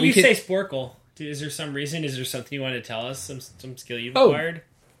Kyle, why do you say Sporkle? Is there some reason? Is there something you want to tell us? Some skill you've acquired?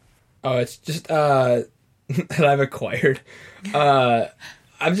 Oh, it's just that I've acquired.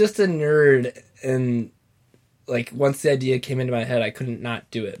 I'm just a nerd, and like, once the idea came into my head, I couldn't not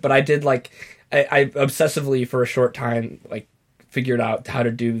do it. But I did, like, I obsessively for a short time, like, figured out how to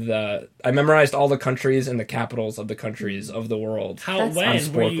do I memorized all the countries and the capitals of the countries of the world.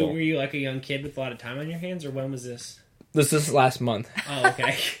 When? Were you like a young kid with a lot of time on your hands, or when was this? This is last month. Oh,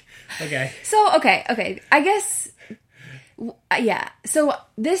 okay. Okay. So, okay. I guess, yeah. So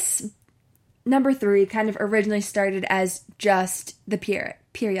this number 3 kind of originally started as just the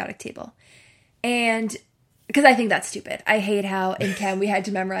periodic table. And because I think that's stupid. I hate how in chem we had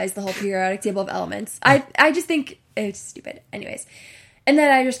to memorize the whole periodic table of elements. I just think it's stupid. Anyways. And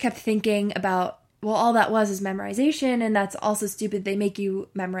then I just kept thinking about, well, all that was is memorization, and that's also stupid. They make you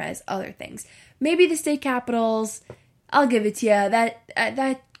memorize other things. Maybe the state capitals, I'll give it to you.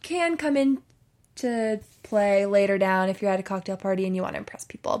 That can come into play later down if you're at a cocktail party and you want to impress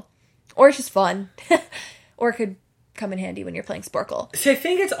people. Or it's just fun. Or it could come in handy when you're playing Sporkle. So I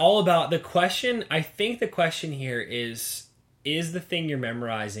think it's all about the question. I think the question here is the thing you're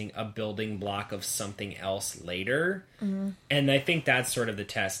memorizing a building block of something else later? Mm-hmm. And I think that's sort of the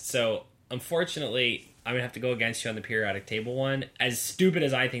test. So unfortunately, I'm going to have to go against you on the periodic table one. As stupid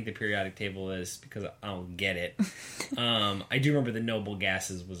as I think the periodic table is, because I don't get it. I do remember the noble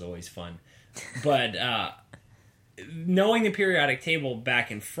gases was always fun. But knowing the periodic table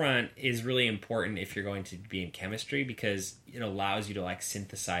back in front is really important if you're going to be in chemistry, because it allows you to like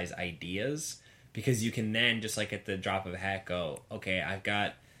synthesize ideas, because you can then just like at the drop of a hat go, okay, I've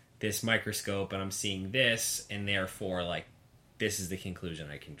got this microscope and I'm seeing this, and therefore like this is the conclusion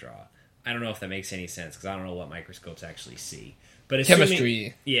I can draw. I don't know if that makes any sense, because I don't know what microscopes actually see. But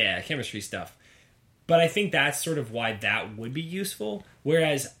chemistry. Yeah, chemistry stuff. But I think that's sort of why that would be useful.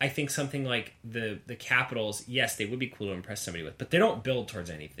 Whereas I think something like the capitals, yes, they would be cool to impress somebody with, but they don't build towards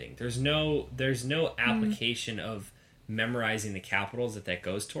anything. There's no application of memorizing the capitals that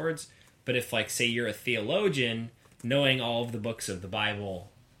goes towards. But if, like, say you're a theologian, knowing all of the books of the Bible,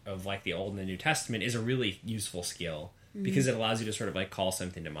 of like the Old and the New Testament, is a really useful skill, because it allows you to sort of like call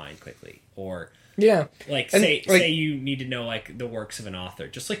something to mind quickly. Or yeah, like say you need to know like the works of an author.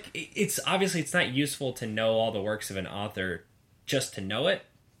 Just like it's obviously it's not useful to know all the works of an author just to know it,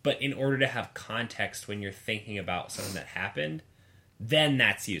 but in order to have context when you're thinking about something that happened, then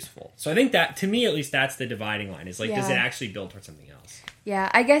that's useful. So I think that, to me at least, that's the dividing line, is like, does it actually build towards something else? Yeah,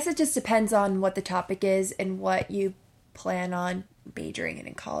 I guess it just depends on what the topic is and what you plan on majoring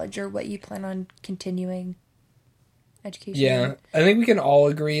in college, or what you plan on continuing education. Yeah, I think we can all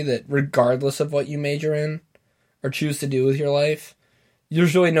agree that regardless of what you major in or choose to do with your life,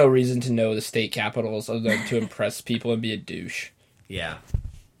 there's really no reason to know the state capitals other than to impress people and be a douche. Yeah.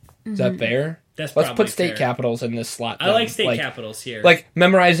 Is that fair? That's Let's put state fair. capitals in this slot. I like state capitals here. Like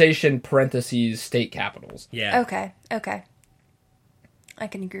memorization parentheses state capitals. Yeah. Okay. I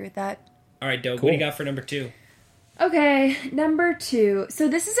can agree with that. All right, Doug, Cool. what do you got for number 2? Okay, number 2. So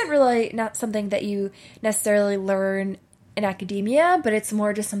this isn't really not something that you necessarily learn in academia, but it's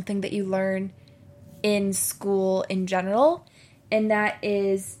more just something that you learn in school in general, and that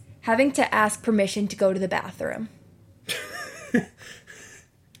is having to ask permission to go to the bathroom.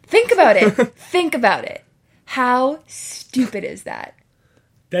 Think about it. How stupid is that?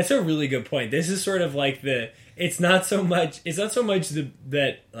 That's a really good point. This is sort of like it's not so much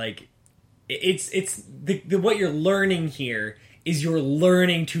what you're learning here is you're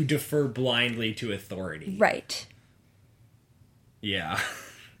learning to defer blindly to authority. Right. Yeah.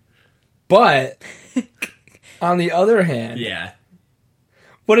 But on the other hand, Yeah.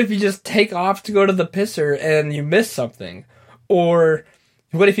 what if you just take off to go to the pisser and you miss something? Or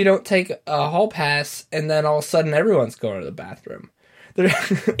what if you don't take a hall pass and then all of a sudden everyone's going to the bathroom?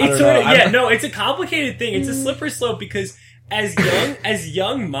 It's sort of, yeah, no, it's a complicated thing. It's a slippery slope because as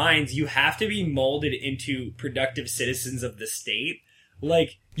young minds, you have to be molded into productive citizens of the state.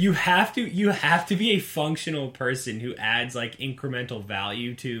 Like, you have to be a functional person who adds, like, incremental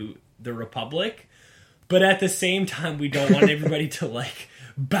value to the republic. But at the same time, we don't want everybody to, like,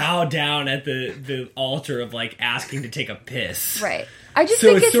 bow down at the altar of, like, asking to take a piss. Right. I just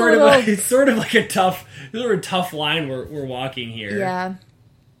think it's sort a little... of like, it's sort of like a tough line we're walking here. Yeah.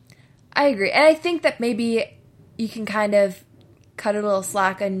 I agree. And I think that maybe you can kind of cut a little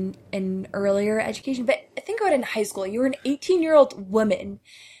slack in earlier education. But think about it in high school. You were an 18-year-old woman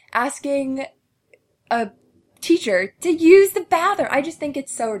asking a teacher to use the bathroom. I just think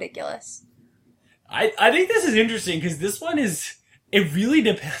it's so ridiculous. I think this is interesting because this one is... It really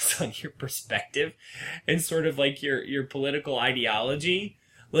depends on your perspective and sort of like your political ideology.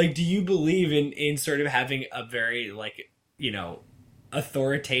 Like, do you believe in sort of having a very, like, you know,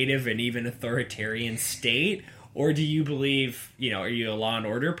 authoritative and even authoritarian state? Or do you believe, you know, are you a law and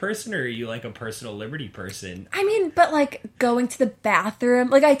order person or are you like a personal liberty person? I mean, but like going to the bathroom,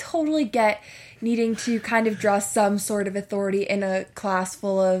 like I totally get needing to kind of draw some sort of authority in a class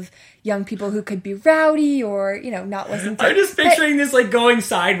full of young people who could be rowdy or, you know, not listen to... I'm just picturing this, like, going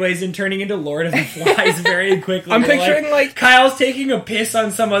sideways and turning into Lord of the Flies very quickly. I'm picturing, like... Kyle's taking a piss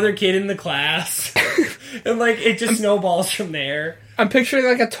on some other kid in the class. And, like, it just snowballs from there. I'm picturing,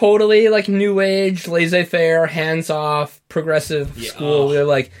 like, a totally, like, new age, laissez-faire, hands-off, progressive school. They're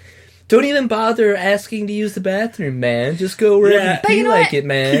like... Don't even bother asking to use the bathroom, man. Just go wherever you feel like it,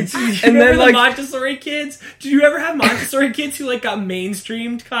 man. And then, like, Montessori kids? Did you ever have Montessori kids who, like, got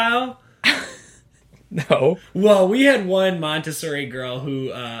mainstreamed, Kyle? No. Well, we had one Montessori girl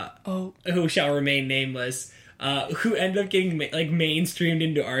who shall remain nameless, who ended up getting, like, mainstreamed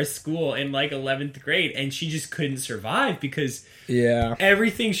into our school in, like, 11th grade, and she just couldn't survive because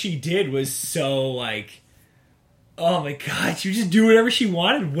everything she did was so, like... Oh my god, she would just do whatever she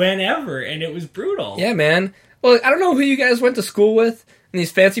wanted whenever, and it was brutal. Yeah, man. Well, I don't know who you guys went to school with in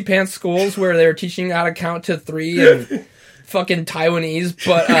these fancy pants schools where they were teaching you how to count to 3 and fucking Taiwanese,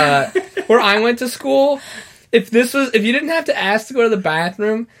 but where I went to school, if you didn't have to ask to go to the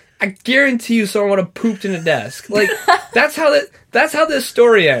bathroom, I guarantee you someone would have pooped in a desk. Like, that's how this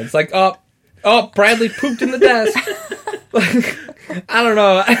story ends. Like, Bradley pooped in the desk. Like, I don't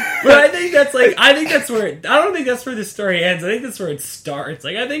know. But I don't think that's where the story ends. I think that's where it starts.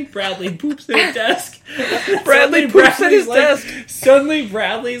 Like, I think Bradley poops in his desk. Bradley poops in his desk. Suddenly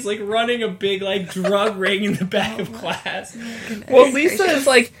Bradley's, like, running a big, like, drug ring in the back of class. Well, Lisa is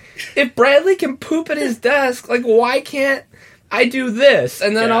like, if Bradley can poop at his desk, like, why can't I do this?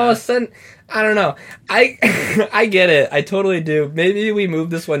 And then all of a sudden... I don't know. I get it. I totally do. Maybe we move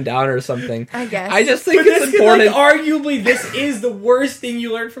this one down or something. I guess. I just think it's important. Like, arguably, this is the worst thing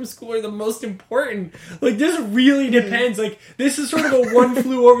you learned from school or the most important. Like, this really depends. Like, this is sort of a one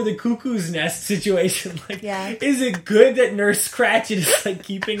flew over the cuckoo's nest situation. Like, is it good that Nurse Cratchit is, like,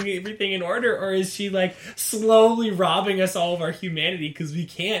 keeping everything in order? Or is she, like, slowly robbing us all of our humanity because we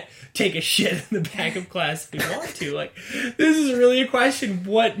can't take a shit in the back of class if we want to? Like, this is really a question.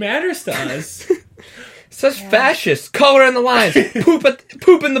 What matters to us? Such fascists. Color in the lines.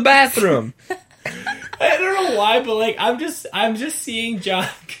 Poop in the bathroom. I don't know why, but like I'm just seeing John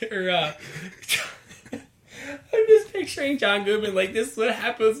I'm just picturing John Goodman like, this is what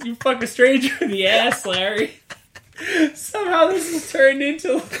happens when you fuck a stranger in the ass, Larry. Somehow this has turned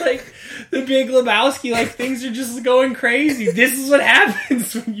into like the Big Lebowski, like things are just going crazy. This is what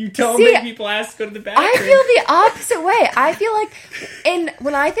happens when you don't make people ask to go to the bathroom. I feel the opposite way. I feel like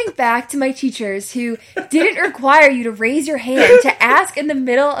when I think back to my teachers who didn't require you to raise your hand to ask in the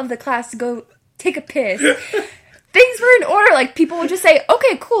middle of the class to go take a piss, things were in order. Like, people would just say,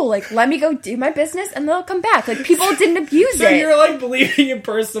 okay, cool, like, let me go do my business, and they'll come back. Like, people didn't abuse it. So you're, like, believing in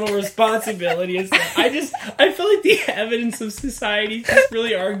personal responsibility and stuff. I feel like the evidence of society just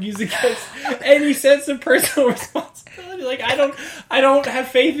really argues against any sense of personal responsibility. Like, I don't have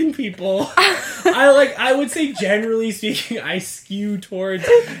faith in people. I would say, generally speaking, I skew towards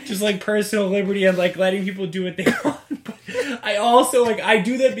just, like, personal liberty and, like, letting people do what they want. But I also, like, I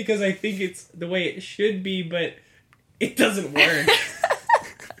do that because I think it's the way it should be, but it doesn't work.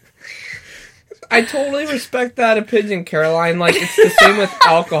 I totally respect that opinion, Caroline. Like, it's the same with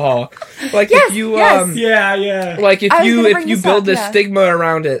alcohol. Like, if you, like, if you build this stigma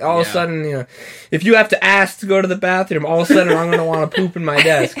around it, all of a sudden, you know, if you have to ask to go to the bathroom, all of a sudden I'm going to want to poop in my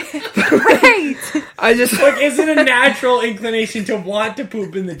desk. Right. I just, like, is it a natural inclination to want to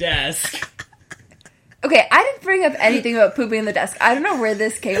poop in the desk? Okay, I didn't bring up anything about pooping in the desk. I don't know where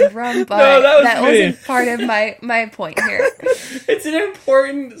this came from, but No, that was that me. wasn't part of my point here. It's an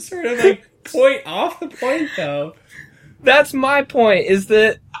important sort of like point off the point, though. That's my point, is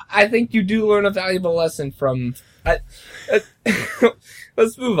that I think you do learn a valuable lesson from...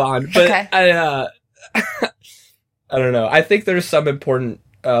 let's move on. But Okay. I don't know. I think there's some important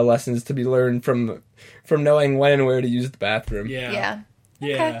lessons to be learned from knowing when and where to use the bathroom. Yeah. Yeah.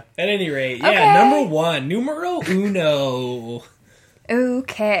 Yeah. Okay. At any rate, yeah, Okay. number one, numero uno.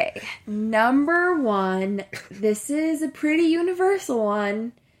 Okay. Number one. This is a pretty universal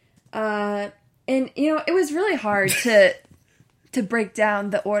one. And, it was really hard to break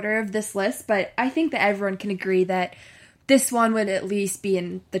down the order of this list, but I think that everyone can agree that this one would at least be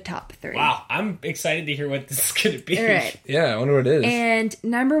in the top 3. Wow, I'm excited to hear what this is going to be. All right. Yeah, I wonder what it is. And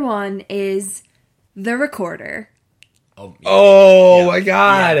number one is the recorder. Oh, Oh Yeah. my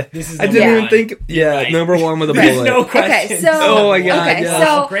god! Yeah, this is I number didn't even one. think. Yeah, right. number one with a There's bullet. no question. Okay, so Oh my God, okay, yeah.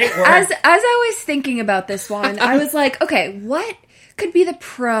 so Great work. as I was thinking about this one, I was like, okay, what could be the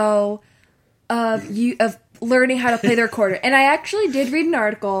pro of learning how to play the recorder? And I actually did read an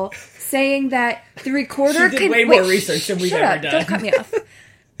article saying that the recorder She did could way more research than we've shut ever up, done. Don't cut me off.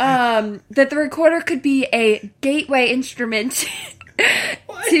 That the recorder could be a gateway instrument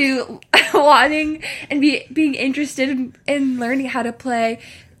to wanting and being interested in learning how to play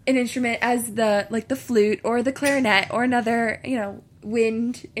an instrument as the flute or the clarinet or another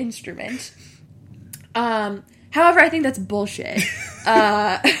wind instrument. However, I think that's bullshit.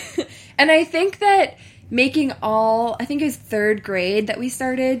 And I think that I think it was 3rd grade that we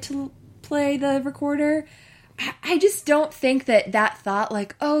started to play the recorder. I just don't think that thought,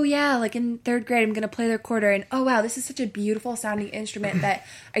 like, oh yeah, like in 3rd grade I'm going to play the recorder, and oh wow, this is such a beautiful sounding instrument that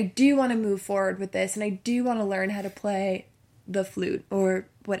I do want to move forward with this, and I do want to learn how to play the flute or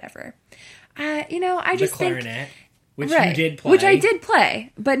whatever. I just the think... clarinet, which Right. you did play. Which I did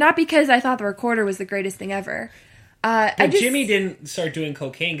play, but not because I thought the recorder was the greatest thing ever. But Jimmy didn't start doing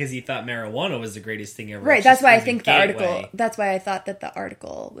cocaine because he thought marijuana was the greatest thing ever. Right, It's that's just why I as a think the gateway. article... That's why I thought that the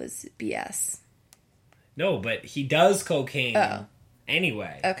article was BS. No, but he does cocaine Oh.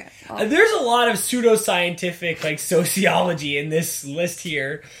 anyway. Okay. There's a lot of pseudoscientific like sociology in this list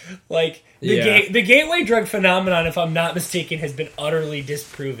here. Like the gateway drug phenomenon, if I'm not mistaken, has been utterly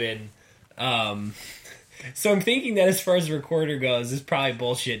disproven. So I'm thinking that as far as the recorder goes, it's probably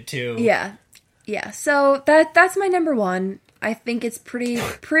bullshit too. Yeah. Yeah, so that's my number one. I think it's pretty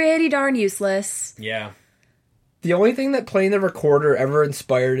darn useless. Yeah. The only thing that playing the recorder ever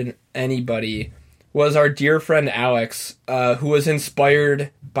inspired in anybody was our dear friend Alex, who was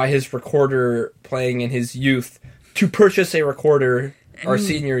inspired by his recorder playing in his youth to purchase a recorder our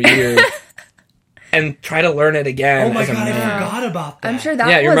senior year and try to learn it again. Oh my as a god, I man. forgot about that. I'm sure that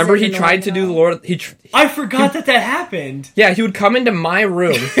Yeah, you remember wasn't he tried to do the annoying Lord. I forgot that happened. Yeah, he would come into my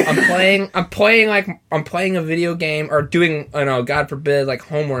room. I'm playing a video game or doing, God forbid, like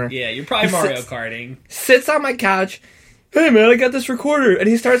homework. Yeah, you're probably He Mario sits- Karting. Sits on my couch. Hey man, I got this recorder, and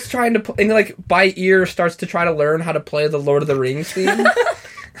he starts trying to, and like by ear starts to try to learn how to play the Lord of the Rings theme.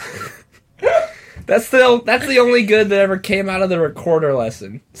 That's the only good that ever came out of the recorder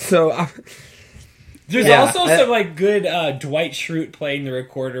lesson. So. There's Yeah, also some like good Dwight Schrute playing the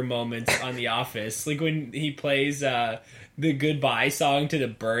recorder moments on The Office, like when he plays the goodbye song to the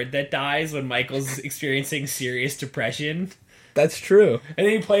bird that dies when Michael's experiencing serious depression, That's true. and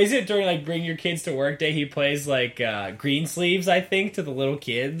then he plays it during like Bring Your Kids to Work Day. He plays like Greensleeves, I think, to the little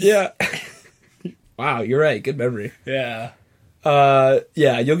kids. Yeah. Wow, you're right. Good memory. yeah,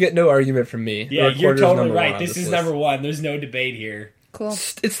 Yeah, you'll get no argument from me. The yeah. You're recorder's totally number right. one on This is list. number one. There's no debate here. Cool.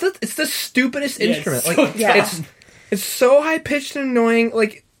 It's the stupidest Yeah, it's instrument. so Like dumb. it's so high pitched and annoying.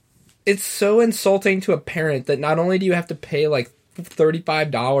 Like it's so insulting to a parent that not only do you have to pay like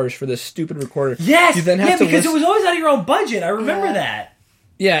 $35 for this stupid recorder, Yes, you then have to because listen. it was always out of your own budget. I remember Yeah. that.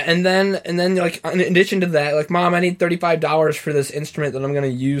 Yeah, and then like in addition to that, like Mom, I need $35 for this instrument that I'm gonna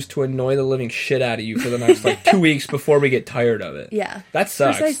use to annoy the living shit out of you for the next like 2 weeks before we get tired of it. Yeah. That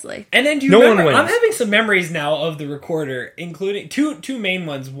sucks. Precisely. And then do you No one remember? wins. I'm having some memories now of the recorder, including two main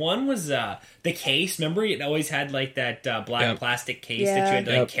ones. One was the case. Remember, it always had like that black Yep. plastic case that Yeah. you had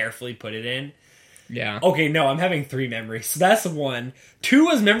to like Yep. carefully put it in. Yeah. Okay, no, I'm having three memories. So that's one. Two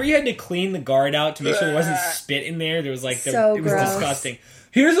was remember you had to clean the guard out to make sure there wasn't spit in there. There was like So it was gross. disgusting.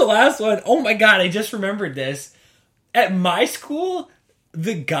 Here's the last one. Oh my god, I just remembered this. At my school,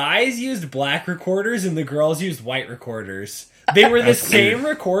 the guys used black recorders and the girls used white recorders. They were the That's same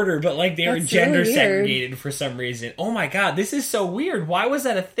recorder, but like they were That's gender really weird. segregated for some reason. Oh my god, this is so weird. Why was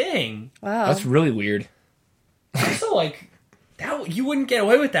that a thing? Wow. That's really weird. Also, like, That you wouldn't get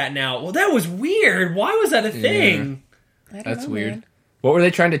away with that now. Well, that was weird. Why was that a thing? I don't That's know, weird. man. What were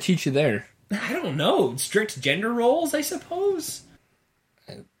they trying to teach you there? I don't know. Strict gender roles, I suppose.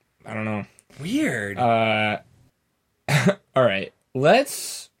 I don't know. Weird. All right.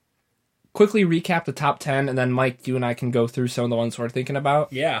 Let's quickly recap the top 10, and then Mike, you and I can go through some of the ones we're thinking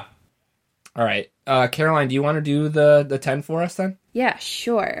about. Yeah. All right. Caroline, do you want to do the 10 for us then? Yeah,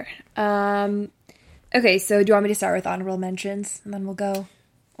 sure. Okay, so do you want me to start with honorable mentions, and then we'll go?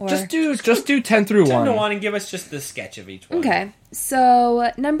 Or... Just do 10 through 10 to 1. 1 and give us just the sketch of each one. Okay,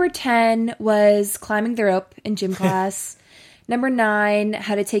 so number 10 was climbing the rope in gym class. Number 9,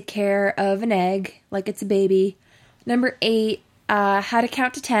 how to take care of an egg like it's a baby. Number 8, how to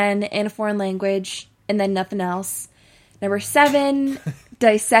count to 10 in a foreign language, and then nothing else. Number 7,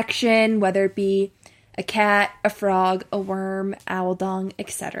 dissection, whether it be a cat, a frog, a worm, owl dung,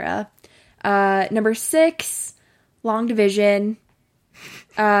 etc. Number 6, long division,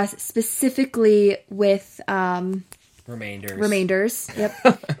 specifically with remainders.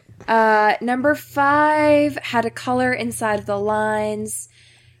 Yep. Number 5, how to color inside of the lines.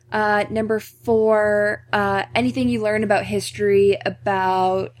 Number 4, anything you learn about history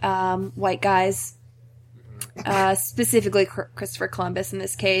about white guys, specifically Christopher Columbus in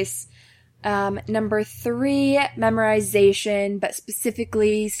this case. Number 3, memorization, but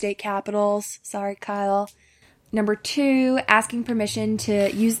specifically state capitals. Sorry, Kyle. Number 2, asking permission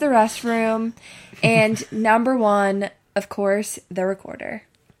to use the restroom. And number 1, of course, the recorder.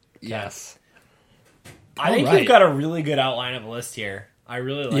 Yes. I think you've got a really good outline of a list here. I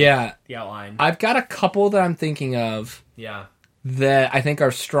really like the outline. I've got a couple that I'm thinking of that I think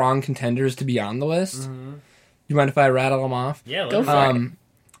are strong contenders to be on the list. Mm-hmm. You mind if I rattle them off? Yeah, go for it.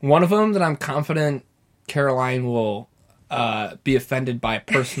 One of them that I'm confident Caroline will be offended by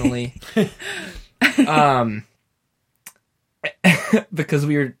personally. Because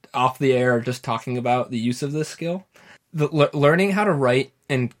we were off the air just talking about the use of this skill. Learning how to write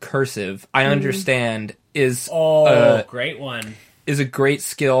in cursive, I understand, is great one. Is a great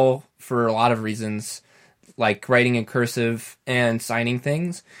skill for a lot of reasons, like writing in cursive and signing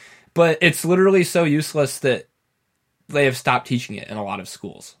things. But it's literally so useless that they have stopped teaching it in a lot of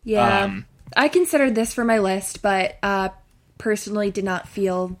schools. Yeah. I considered this for my list, but personally did not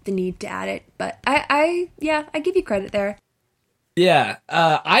feel the need to add it. But I give you credit there. Yeah,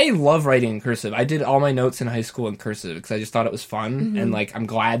 I love writing in cursive. I did all my notes in high school in cursive because I just thought it was fun. And like, I'm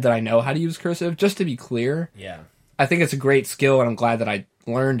glad that I know how to use cursive. Just to be clear, I think it's a great skill and I'm glad that I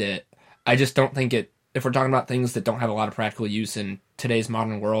learned it. I just don't think if we're talking about things that don't have a lot of practical use in today's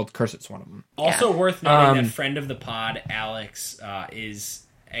modern world, cursive's one of them. Also worth noting that friend of the pod, Alex, is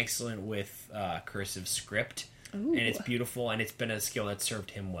excellent with cursive script. Ooh. And it's beautiful, and it's been a skill that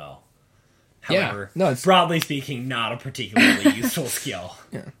served him well. However, it's broadly speaking, not a particularly useful skill.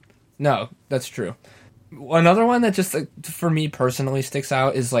 Yeah, no, that's true. Another one that just for me personally sticks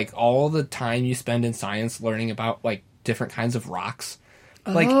out is like all the time you spend in science learning about like different kinds of rocks.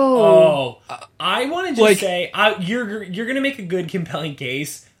 Like, I want to just say you're gonna make a good, compelling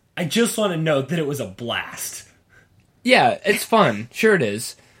case. I just want to note that it was a blast. Yeah, it's fun. Sure, it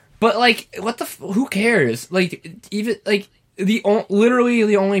is. But like, who cares? Like, even like. Literally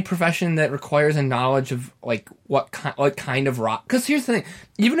the only profession that requires a knowledge of like what kind of rock. Because here's the thing: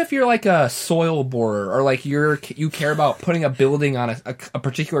 even if you're like a soil borer or like you care about putting a building on a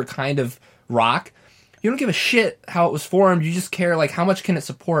particular kind of rock, you don't give a shit how it was formed. You just care like how much can it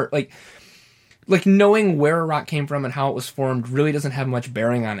support. Like knowing where a rock came from and how it was formed really doesn't have much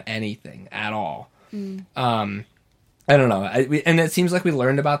bearing on anything at all. I don't know, and it seems like we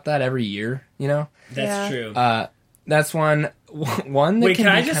learned about that every year. You know, that's true. That's one that wait, can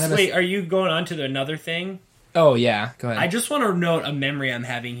I be just kind of wait? Are you going on to another thing? Oh yeah, go ahead. I just want to note a memory I'm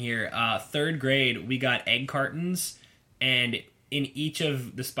having here. 3rd grade, we got egg cartons, and in each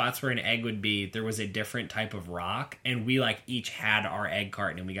of the spots where an egg would be, there was a different type of rock, and we like each had our egg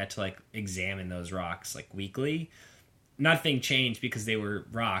carton, and we got to like examine those rocks like weekly. Nothing changed because they were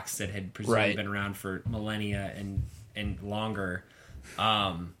rocks that had presumably been around for millennia and longer.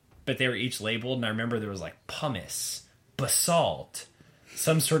 But they were each labeled, and I remember there was like pumice, basalt,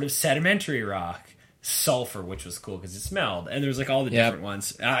 some sort of sedimentary rock, sulfur, which was cool because it smelled, and there was like all the different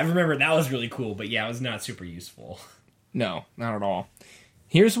ones. I remember that was really cool, but yeah, it was not super useful. No, not at all.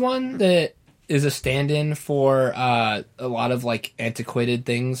 Here's one that is a stand-in for a lot of like antiquated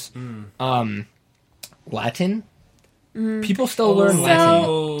things. Latin. People still learn Latin.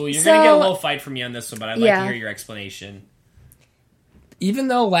 Oh, you're gonna get a little fight from me on this one, but I'd like to hear your explanation. Even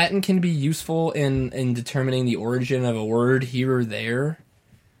though Latin can be useful in determining the origin of a word here or there,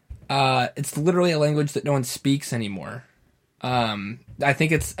 it's literally a language that no one speaks anymore. I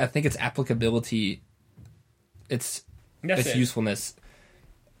think its applicability, its usefulness,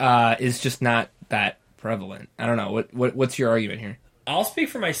 is just not that prevalent. I don't know. What's your argument here? I'll speak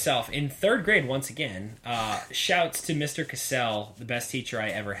for myself. In third grade, once again, shouts to Mr. Cassell, the best teacher I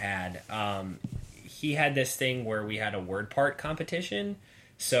ever had. He had this thing where we had a word part competition.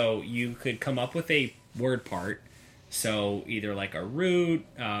 So you could come up with a word part. So either like a root,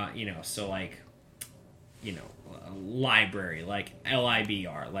 library, like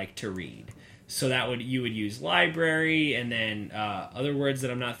LIBR, like to read. So you would use library, and then other words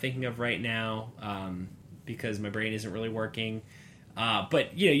that I'm not thinking of right now because my brain isn't really working.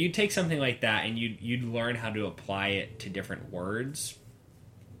 But you'd take something like that, and you'd learn how to apply it to different words.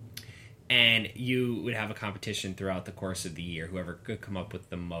 And you would have a competition throughout the course of the year, whoever could come up with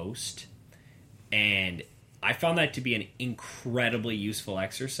the most. And I found that to be an incredibly useful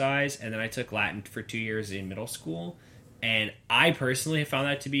exercise. And then I took Latin for 2 years in middle school. And I personally found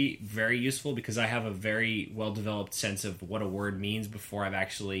that to be very useful because I have a very well-developed sense of what a word means before I've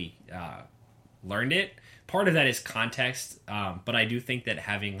actually learned it. Part of that is context, but I do think that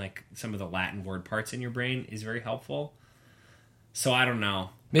having like some of the Latin word parts in your brain is very helpful. So I don't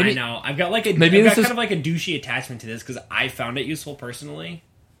know. I know I've got kind of like a douchey attachment to this because I found it useful personally.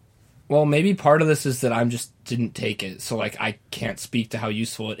 Well, maybe part of this is that I just didn't take it, so like I can't speak to how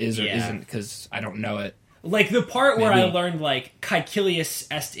useful it is or isn't because I don't know it. Like the part where I learned like caecilius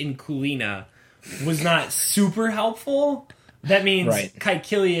est in culina was not super helpful. That means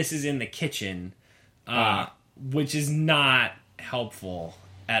caecilius is in the kitchen, which is not helpful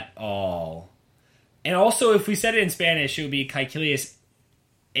at all. And also, if we said it in Spanish, it would be caecilius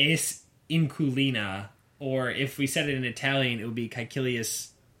es in culina, or if we said it in Italian, it would be caecilius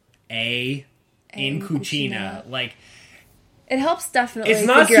in cucina. Like, it helps definitely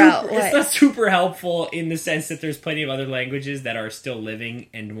figure out what... It's not super helpful in the sense that there's plenty of other languages that are still living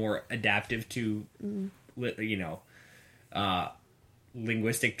and more adaptive to,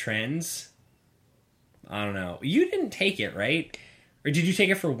 linguistic trends. I don't know. You didn't take it, right? Or did you take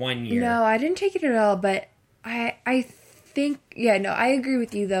it for 1 year? No, I didn't take it at all, but I think, I agree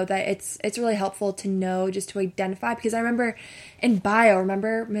with you, though, that it's really helpful to know, just to identify, because I remember in bio,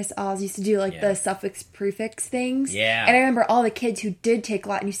 Miss Oz used to do, the suffix-prefix things? Yeah. And I remember all the kids who did take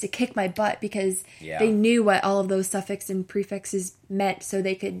Latin used to kick my butt, because they knew what all of those suffix and prefixes meant, so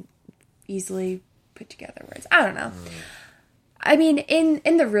they could easily put together words. I don't know. I mean,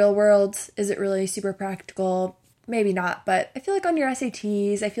 in the real world, is it really super practical? Maybe not, but I feel like on your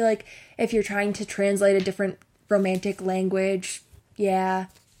SATs, I feel like if you're trying to translate a different romantic language, yeah.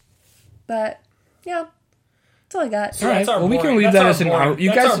 But, yeah, that's all I got. So all right, we can leave that as an honorable.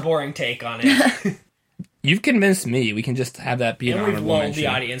 That's our boring take on it. You've convinced me. We can just have that be an honorable mention. We've lulled the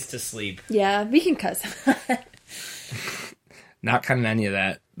audience to sleep. Yeah, we can cuss. Not cutting any of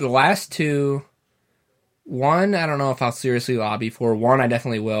that. The last two, one, I don't know if I'll seriously lobby for. One, I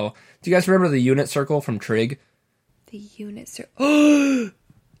definitely will. Do you guys remember the unit circle from Trig? The unit circle.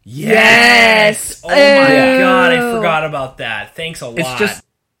 Yes! Oh my god, I forgot about that. Thanks a lot.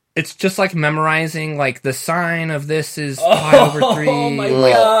 It's just like memorizing, like, the sign of this is pi over 3. Oh my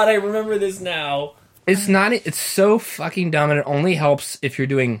god, I remember this now. It's so fucking dumb, and it only helps if you're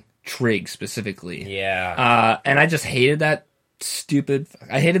doing Trig specifically. Yeah. And I just hated that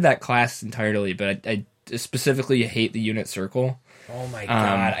I hated that class entirely, but I specifically hate the unit circle. Oh my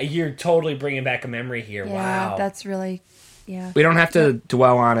god, you're totally bringing back a memory here. Yeah, wow. That's really... Yeah. We don't have to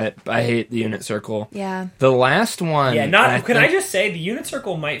dwell on it, but I hate the unit circle. Yeah. The last one... Yeah, I just say the unit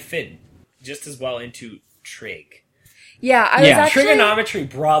circle might fit just as well into trig. Yeah, I was actually... Trigonometry,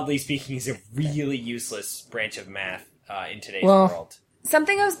 broadly speaking, is a really useless branch of math in today's world.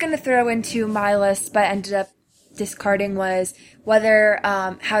 Something I was going to throw into my list, but ended up discarding was whether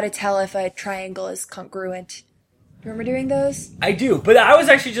how to tell if a triangle is congruent. Remember doing those? I do, but I was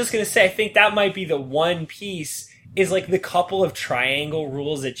actually just going to say, I think that might be the one piece... is like the couple of triangle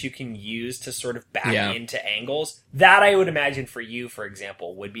rules that you can use to sort of back into angles. That I would imagine for you, for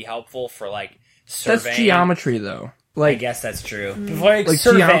example, would be helpful for like surveying. That's geometry though. Like, I guess that's true. Like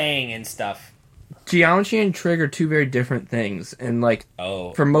surveying and stuff. Geometry and trig are two very different things. And like,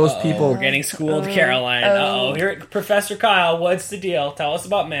 for most people... We're getting schooled, Caroline. Here, Professor Kyle, what's the deal? Tell us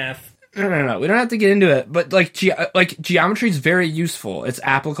about math. No. We don't have to get into it. But like geometry is very useful. It's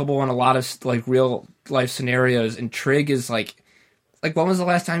applicable in a lot of like real life scenarios. And trig is like when was the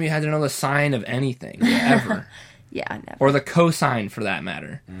last time you had to know the sine of anything ever? Yeah, never. Or the cosine for that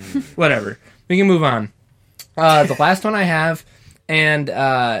matter. Whatever. We can move on. The last one I have, and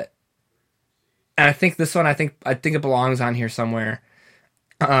I think this one, I think it belongs on here somewhere.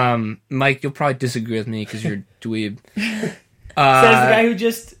 Mike, you'll probably disagree with me because you're dweeb. Says the guy who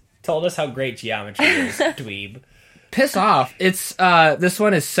just told us how great geometry is, dweeb. Piss off. It's, this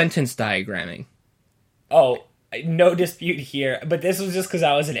one is sentence diagramming. Oh, no dispute here. But this was just because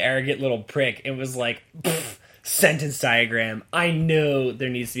I was an arrogant little prick. It was like, sentence diagram. I know there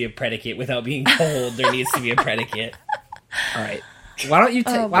needs to be a predicate without being told there needs to be a predicate. All right. Why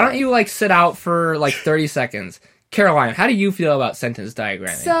don't you like sit out for like 30 seconds? Caroline, how do you feel about sentence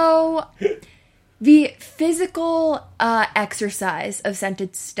diagramming? So, the physical exercise of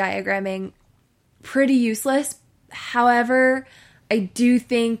sentence diagramming, pretty useless. However, I do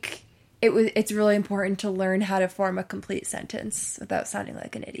think it's really important to learn how to form a complete sentence without sounding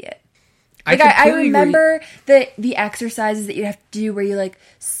like an idiot. Like I remember the exercises that you have to do where you like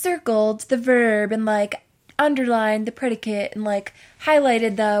circled the verb and like underlined the predicate and like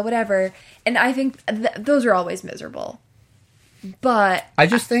highlighted the whatever. And I think those are always miserable. But I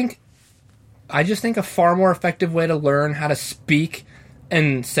just think a far more effective way to learn how to speak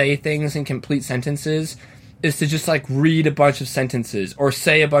and say things in complete sentences is to just like read a bunch of sentences or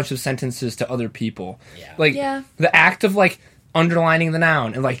say a bunch of sentences to other people. Yeah. Like the act of like underlining the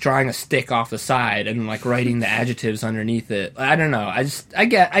noun and like drawing a stick off the side and like writing the adjectives underneath it. I don't know. I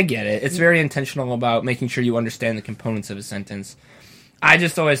get it. It's very intentional about making sure you understand the components of a sentence. I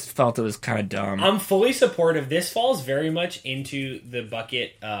just always felt it was kind of dumb. I'm fully supportive. This falls very much into the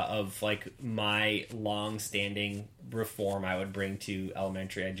bucket of like my long-standing reform I would bring to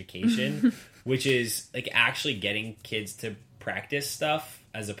elementary education, which is like actually getting kids to practice stuff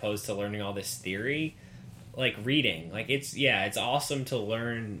as opposed to learning all this theory. Like reading, like it's awesome to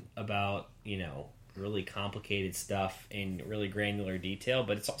learn about, you know, really complicated stuff in really granular detail,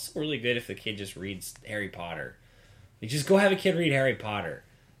 but it's also really good if the kid just reads Harry Potter. You just go have a kid read Harry Potter.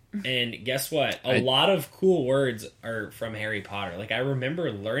 And guess what? A lot of cool words are from Harry Potter. Like I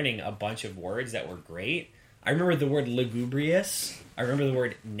remember learning a bunch of words that were great. I remember the word lugubrious. I remember the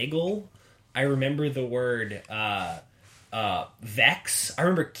word niggle. I remember the word vex. I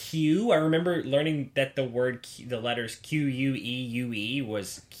remember Q. I remember learning that the word the letters Q-U-E-U-E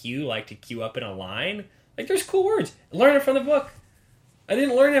was Q, like to queue up in a line. Like there's cool words. Learn it from the book. I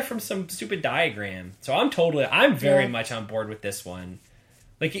didn't learn it from some stupid diagram. So I'm very much on board with this one.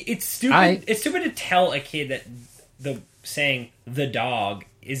 Like it's stupid. It's stupid to tell a kid that saying the dog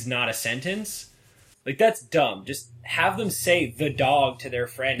is not a sentence. Like that's dumb. Just have them say the dog to their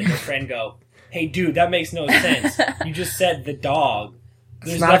friend and their friend go, "Hey, dude, that makes no sense. You just said the dog.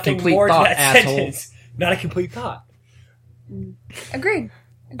 There's nothing more to that sentence. Not a complete thought." Agreed.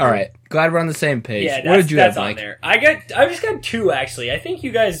 All right, glad we're on the same page. Yeah, what did you have, on Mike? there. I just got two actually. I think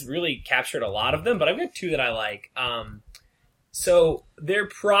you guys really captured a lot of them, but I've got two that I like. So they're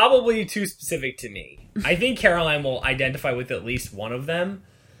probably too specific to me. I think Caroline will identify with at least one of them.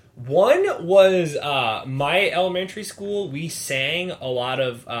 One was my elementary school. We sang a lot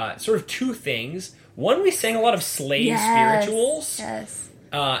of sort of two things. One, we sang a lot of slave spirituals. Yes.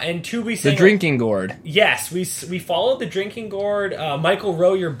 And two, we sang the drinking gourd. Yes, we followed the drinking gourd. Michael,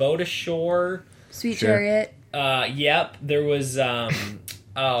 row your boat ashore. Sweet Chariot. Yep. There was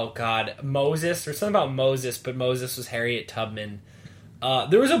oh god, Moses. There's something about Moses, but Moses was Harriet Tubman.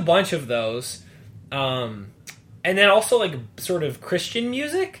 There was a bunch of those. And then also like sort of Christian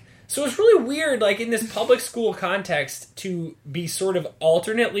music. So it's really weird, like in this public school context, to be sort of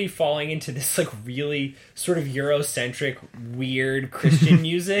alternately falling into this like really sort of Eurocentric, weird Christian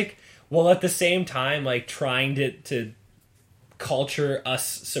music, while at the same time like trying to culture us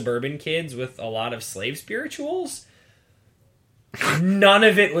suburban kids with a lot of slave spirituals. None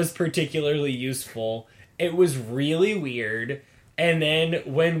of it was particularly useful. It was really weird. And then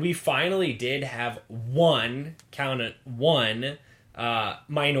when we finally did have one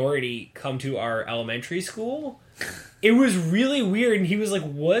minority come to our elementary school, it was really weird. And he was like,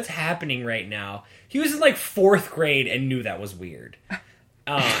 "What's happening right now?" He was in like 4th grade and knew that was weird.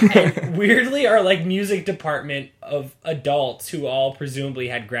 And weirdly, our like music department of adults who all presumably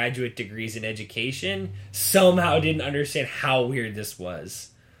had graduate degrees in education somehow didn't understand how weird this was.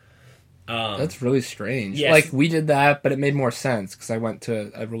 That's really strange. Yes. Like we did that, but it made more sense because I went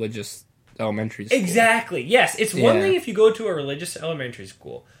to a religious elementary school. Exactly. Yes, it's one thing if you go to a religious elementary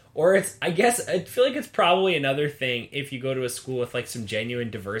school, or it's, I guess, I feel like it's probably another thing if you go to a school with like some genuine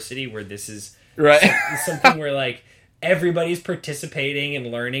diversity where this is right. something where like everybody's participating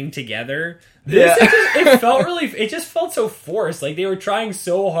and learning together. It just felt so forced. Like they were trying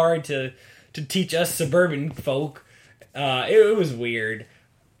so hard to teach us suburban folk. It was weird.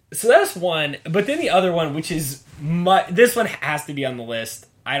 So that's one. But then the other one, which is this one has to be on the list.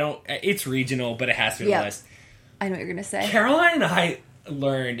 It's regional, but it has to be on the list. I know what you're going to say. Caroline and I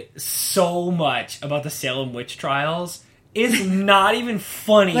learned so much about the Salem witch trials It's not even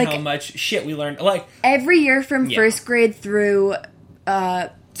funny Like- how much shit we learned. Like, Every year from Yeah. first grade through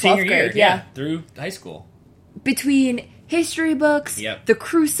 12th senior year, grade, yeah. through high school. Between history books, Yep. the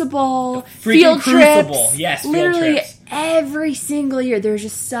Crucible, freaking field Crucible. trips. Yes, field literally trips. every single year there's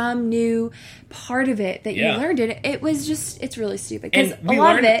just some new part of it that Yeah. you learned, and it was just, it's really stupid because And a we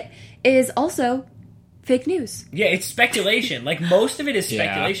lot of learned- it is also fake news. Yeah, it's speculation. Like, most of it is Yeah.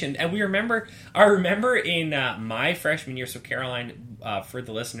 speculation. And I remember in my freshman year, so Caroline, for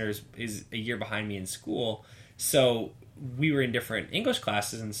the listeners, is a year behind me in school. So we were in different English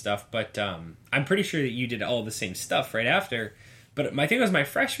classes and stuff, but I'm pretty sure that you did all the same stuff right after. But my thing was, my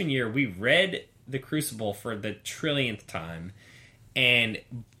freshman year, we read The Crucible for the trillionth time. And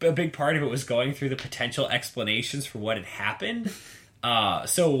a big part of it was going through the potential explanations for what had happened.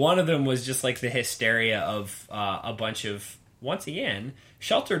 So one of them was just like the hysteria of a bunch of, once again,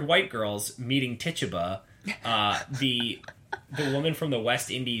 sheltered white girls meeting Tituba, the woman from the West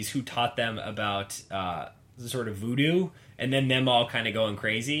Indies who taught them about sort of voodoo, and then them all kind of going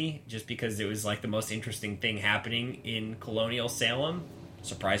crazy just because it was like the most interesting thing happening in colonial Salem.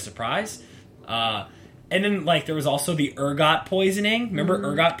 Surprise, surprise. And then like there was also the ergot poisoning. Remember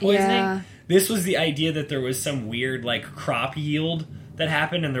ergot poisoning? Yeah. This was the idea that there was some weird like crop yield that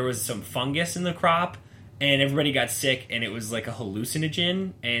happened, and there was some fungus in the crop, and everybody got sick, and it was like a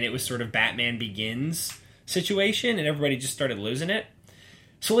hallucinogen, and it was sort of Batman Begins situation, and everybody just started losing it.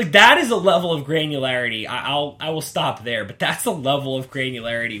 So like that is a level of granularity. I will stop there, but that's the level of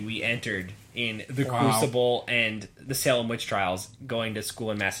granularity we entered in the Wow. Crucible and the Salem witch trials going to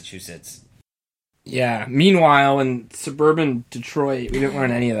school in Massachusetts. Yeah. Meanwhile, in suburban Detroit, we didn't learn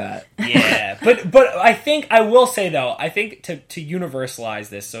any of that. Yeah, but I think I will say though, I think to universalize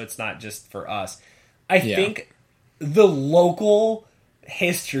this, so it's not just for us. I Yeah. think the local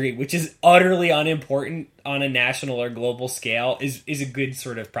history, which is utterly unimportant on a national or global scale, is a good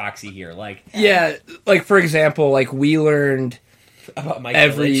sort of proxy here. Like Yeah. Like, for example, like we learned about Mike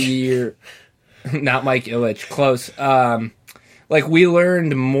every Ilitch. year, not Mike Ilitch, close. Like we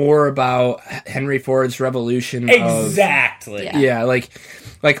learned more about Henry Ford's revolution. Exactly. Yeah. Yeah, like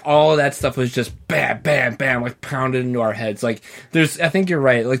all of that stuff was just bam, bam, bam, like pounded into our heads. Like I think you're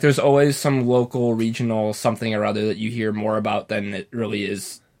right. Like there's always some local, regional something or other that you hear more about than it really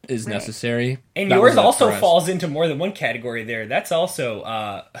is necessary. And That yours was it also for us. falls into more than one category there. That's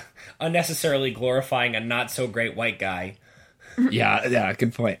also unnecessarily glorifying a not so great white guy. Yeah,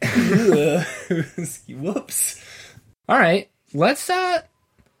 good point. Whoops. All right, let's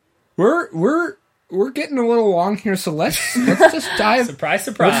we're getting a little long here, so let's just dive. Surprise,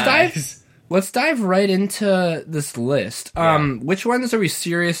 surprise. Let's dive right into this list. Which ones are we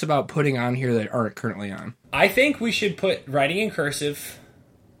serious about putting on here that aren't currently on? I think we should put writing in cursive.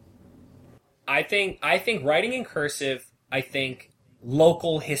 I think writing in cursive. I think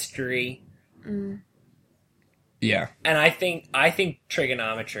local history, Yeah. and I think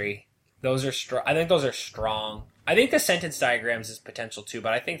trigonometry. Those are strong. I think those are strong. I think the sentence diagrams is potential too,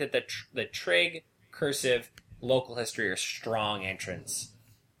 but I think that the trig, cursive, local history are strong entrants.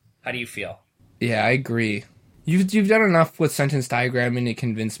 How do you feel? Yeah, I agree. You've done enough with sentence diagramming to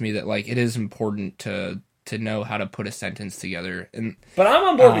convince me that like it is important to know how to put a sentence together. And But I'm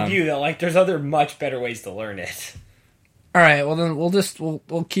on board with you that like there's other much better ways to learn it. all right, well then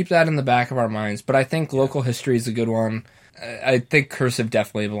we'll keep that in the back of our minds. But I think local history is a good one. I think cursive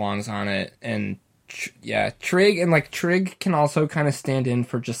definitely belongs on it, and trig, and like trig can also kind of stand in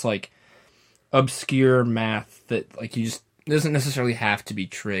for just like obscure math that like you just it doesn't necessarily have to be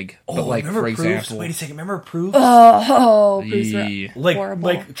trig. But like for example, Wait a second, remember proofs? Oh, proofs were like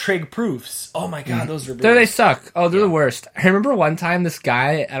horrible. trig proofs. Oh my god, those are They brutal. suck. Oh, they're the worst. I remember one time this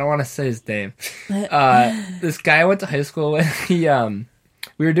guy, I don't want to say his name. This guy I went to high school with, we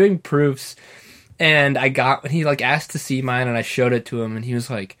were doing proofs, and he like asked to see mine, and I showed it to him, and he was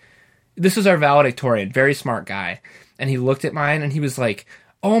like, this was our valedictorian, very smart guy. And he looked at mine and he was like,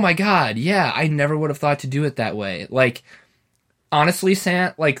 oh my god, yeah, I never would have thought to do it that way. Like, honestly,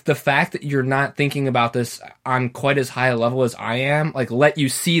 Sant, like the fact that you're not thinking about this on quite as high a level as I am, like let you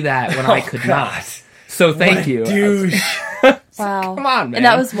see that when I could not. So thank you. Douche. Wow. Come on, man. And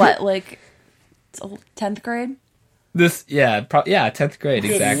that was what, like 10th grade? This, 10th grade,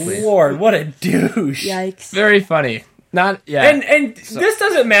 exactly. Good Lord, what a douche. Yikes. Very funny. Not, yeah. And this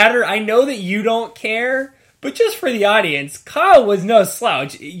doesn't matter. I know that you don't care, but just for the audience, Kyle was no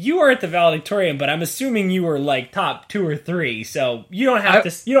slouch. You weren't the valedictorian, but I'm assuming you were like top 2 or 3. So you don't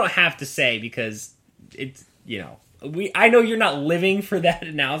have to say because it's I know you're not living for that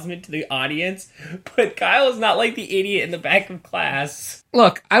announcement to the audience, but Kyle is not like the idiot in the back of class.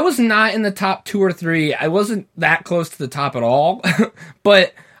 Look, I was not in the top 2 or 3. I wasn't that close to the top at all,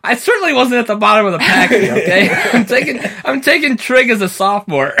 but I certainly wasn't at the bottom of the pack. Okay, I'm taking Trig as a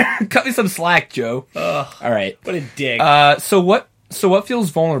sophomore. Cut me some slack, Joe. Ugh, all right. What a dick. So what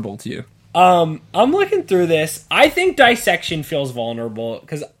feels vulnerable to you? I'm looking through this. I think dissection feels vulnerable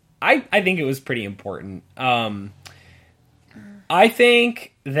because I think it was pretty important. I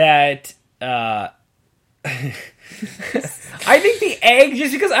think that I think the egg,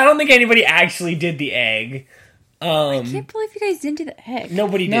 just because I don't think anybody actually did the egg. I can't believe you guys didn't do the egg.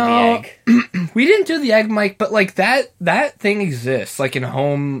 Nobody did the egg. We didn't do the egg, Mike, but like that thing exists, like in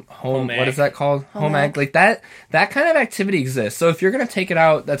home Home what egg. is that called? Home egg. Like that kind of activity exists. So if you're gonna take it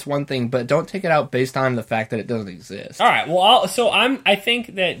out, that's one thing, but don't take it out based on the fact that it doesn't exist. All right. Well, I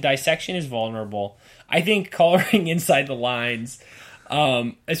think that dissection is vulnerable. I think coloring inside the lines,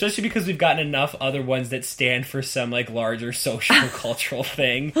 especially because we've gotten enough other ones that stand for some like larger social cultural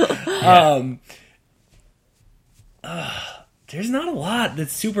thing. There's not a lot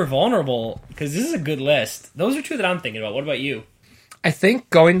that's super vulnerable because this is a good list. Those are two that I'm thinking about. What about you? I think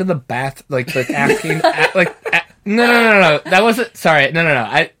going to the bath, like asking, no. That wasn't. Sorry, no.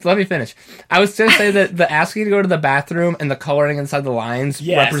 Let me finish. I was going to say that the asking to go to the bathroom and the coloring inside the lines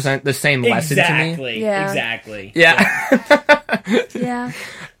represent the same lesson to me. Yeah. Exactly. Yeah. Yeah.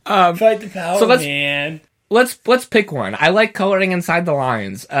 Fight the power, man. Let's pick one. I like coloring inside the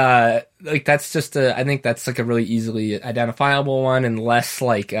lines. Like that's just I think that's like a really easily identifiable one and less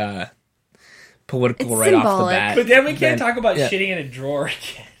like political It's right off the symbolic. bat. But then we can't talk about shitting in a drawer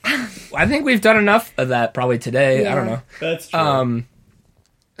again. I think we've done enough of that probably today. I don't know. That's true.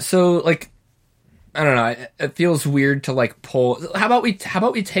 So like I don't know. It feels weird to like pull. How about we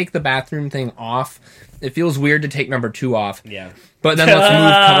take the bathroom thing off? It feels weird to take number 2 off. Yeah. But then let's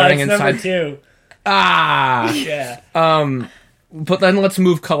move coloring it's inside. Number 2. Yeah. But then let's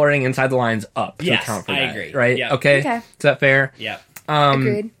move coloring inside the lines up to Yes, account for I that. agree. Right? Yep. Okay. Okay. Is that fair? Yeah.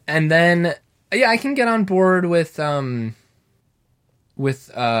 Agreed. And then I can get on board with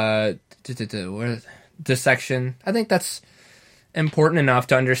dissection. I think that's important enough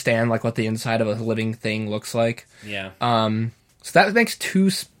to understand like what the inside of a living thing looks like. Yeah. So that makes 2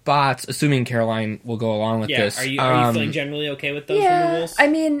 spots, assuming Caroline will go along with this. Are you feeling generally okay with those Yeah. removals? I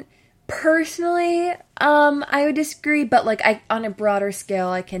mean, personally, I would disagree, but like on a broader scale,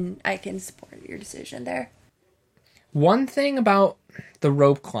 I can support your decision there. One thing about the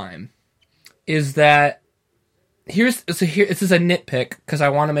rope climb is that this is a nitpick because I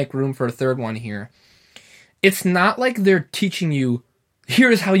want to make room for a third one here. It's not like they're teaching you,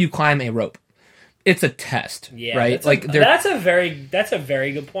 here's how you climb a rope. It's a test, Yeah, right? that's a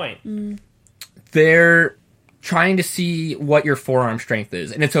very good point. They're trying to see what your forearm strength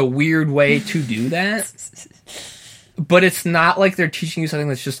is, and it's a weird way to do that. But it's not like they're teaching you something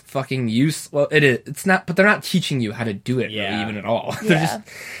that's just fucking useless. Well, it is. It's not, but they're not teaching you how to do it really even at all. They're just.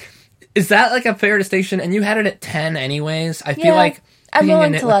 Is that like a fair distinction? And you had it at 10 anyways. I feel like I'm being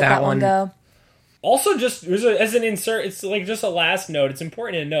willing in it to with let that one go. Also, just as an insert, it's like just a last note. It's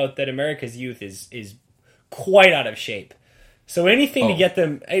important to note that America's youth is quite out of shape. So anything to get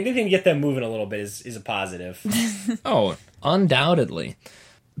them moving a little bit is a positive. Oh, undoubtedly.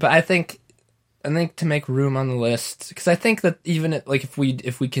 But I think to make room on the list, because I think that even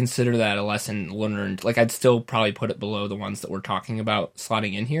if we consider that a lesson learned, like I'd still probably put it below the ones that we're talking about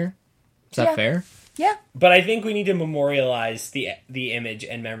slotting in here. Is that fair? Yeah. But I think we need to memorialize the image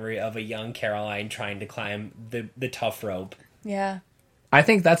and memory of a young Caroline trying to climb the tough rope. Yeah. I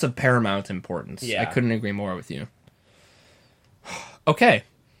think that's of paramount importance. Yeah. I couldn't agree more with you. Okay.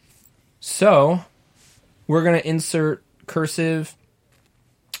 So, we're going to insert cursive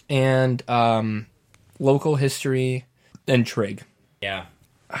and local history and trig. Yeah.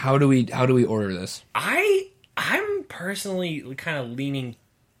 How do we order this? I'm personally kind of leaning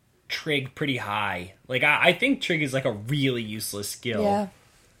trig pretty high. Like I think trig is like a really useless skill. Yeah.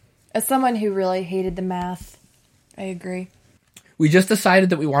 As someone who really hated the math, I agree. We just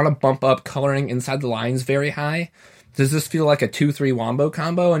decided that we want to bump up coloring inside the lines very high. Does this feel like a 2-3 wombo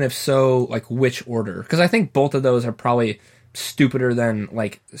combo? And if so, like which order? Because I think both of those are probably stupider than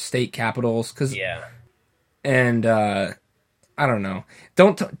like state capitals. Yeah. And I don't know.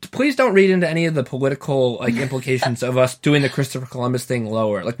 Please don't read into any of the political like implications of us doing the Christopher Columbus thing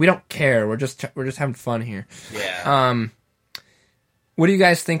lower. Like we don't care. We're just having fun here. Yeah. What do you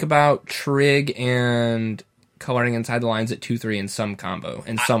guys think about trig and coloring inside the lines at 2-3 in some combo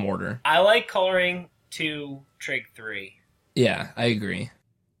in some order? I like coloring 2, trig 3. Yeah, I agree.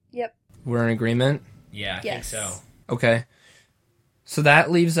 Yep. We're in agreement. Yeah, I Yes. think so. Okay. So that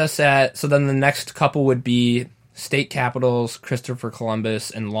leaves us at, so then the next couple would be state capitals, Christopher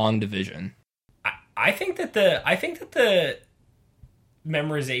Columbus, and long division. I think that the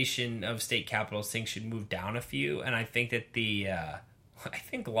memorization of state capitals thing should move down a few, and I think that I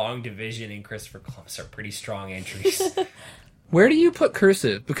think long division and Christopher Columbus are pretty strong entries. Where do you put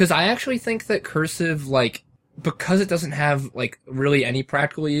cursive? Because I actually think that cursive, like, because it doesn't have, like, really any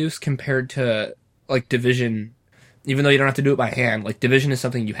practical use compared to, like, division, even though you don't have to do it by hand, like, division is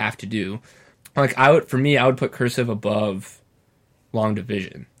something you have to do. Like, I would put cursive above long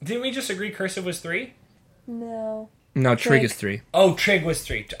division. Didn't we just agree cursive was 3? No. No, trig Trig. is 3. Oh, trig was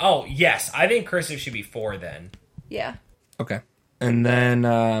 3. Oh, yes. I think cursive should be 4 then. Yeah. Okay. And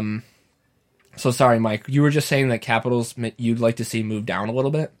then, so sorry, Mike, you were just saying that capitals you'd like to see move down a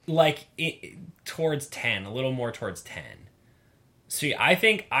little bit? Like, towards 10. A little more towards 10. So yeah, I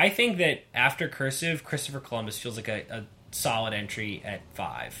think that after cursive, Christopher Columbus feels like a solid entry at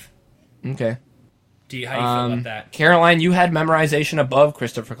 5. Okay. How do you feel about that? Caroline, you had memorization above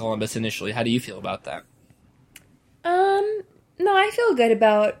Christopher Columbus initially. How do you feel about that? No, I feel good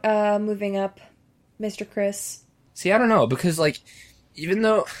about moving up Mr. Chris. See, I don't know, because, like, even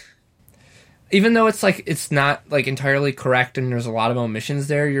though it's, like, it's not, like, entirely correct and there's a lot of omissions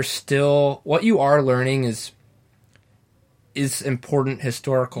there, you're still, what you are learning is important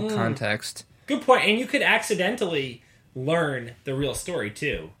historical context. Good point. And you could accidentally learn the real story,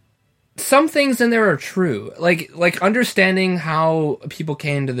 too. Some things in there are true. Like understanding how people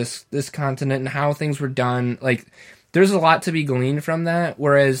came to this continent and how things were done, like, there's a lot to be gleaned from that,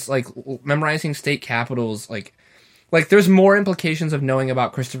 whereas, like, memorizing state capitals, like there's more implications of knowing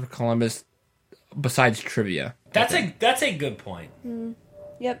about Christopher Columbus besides trivia. That's a good point.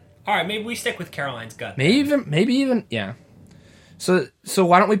 Yep. All right, maybe we stick with Caroline's gut. Maybe even yeah. So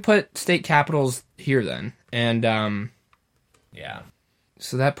why don't we put state capitals here then? And Yeah.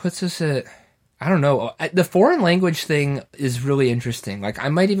 so that puts us at, I don't know, the foreign language thing is really interesting. Like, I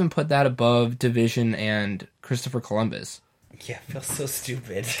might even put that above division and Christopher Columbus. Yeah, I feel so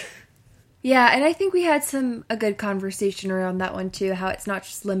stupid. Yeah, and I think we had a good conversation around that one too, how it's not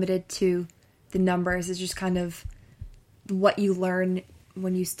just limited to the numbers, it's just kind of what you learn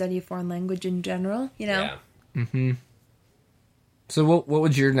when you study a foreign language in general, you know? Yeah. Mm-hmm. So what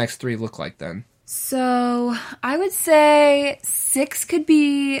would your next 3 look like then? So I would say 6 could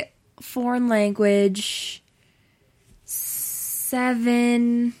be foreign language.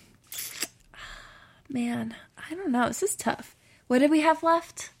 7, man, I don't know. This is tough. What did we have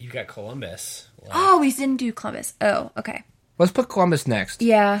left? You got Columbus. left. Oh, we didn't do Columbus. Oh, okay. Let's put Columbus next.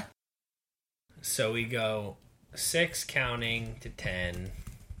 Yeah. So we go 6 counting to 10.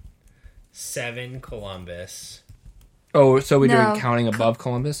 7 Columbus. Oh, so we're No. doing counting above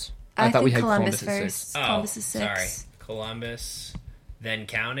Columbus? I thought we think had Columbus at first. 6. Columbus is 6. Sorry. Columbus, then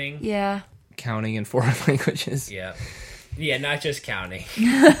counting. Yeah. Counting in foreign languages. Yeah. Yeah, not just counting.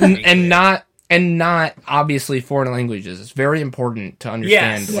 and not obviously foreign languages. It's very important to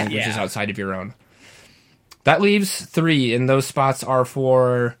understand Yes. languages Yeah. outside of your own. That leaves 3, and those spots are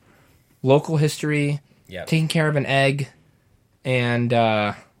for local history, Yep. taking care of an egg, and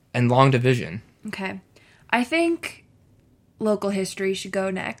long division. Okay. I think local history should go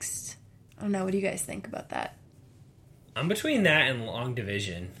next. I don't know. What do you guys think about that? I'm between that and long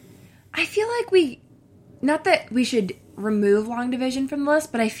division. I feel like not that we should remove long division from the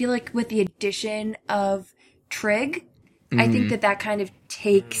list, but I feel like with the addition of trig, I think that kind of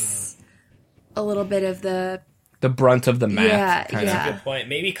takes a little bit of the brunt of the math. Yeah, kind yeah. of. Good point.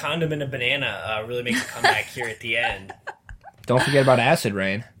 Maybe condiment a banana really makes a comeback here at the end. Don't forget about acid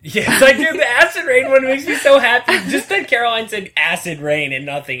rain. Yes, I do. The acid rain one makes me so happy. Just that Caroline said acid rain and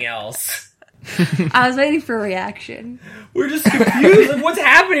nothing else. I was waiting for a reaction. We're just confused. Like, what's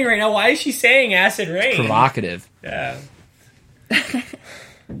happening right now? Why is she saying acid rain? Provocative. Yeah.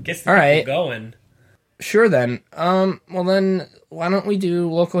 Gets the All people right. going. Sure then. Well then, why don't we do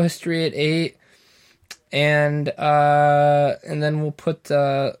local history at 8, and then we'll put.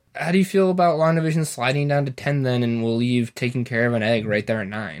 How do you feel about long division sliding down to 10 then, and we'll leave taking care of an egg right there at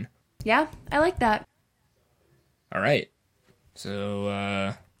 9? Yeah, I like that. All right.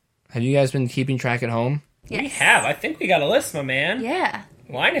 So, have you guys been keeping track at home? Yes. We have. I think we got a list, my man. Yeah,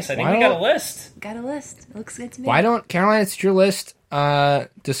 Linus, I think Why we got don't- a list. got a list. It looks good to me. Why don't Caroline? It's your list.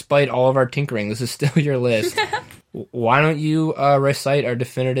 Despite all of our tinkering, this is still your list. Why don't you recite our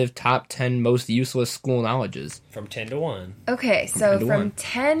definitive top 10 most useless school knowledges? From 10 to 1. Okay, 10 so to from 1.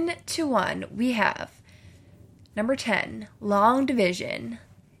 10 to 1, we have number 10, long division.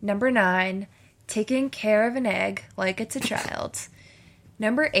 Number 9, taking care of an egg like it's a child.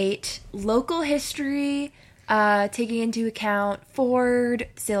 Number 8, local history. taking into account Ford,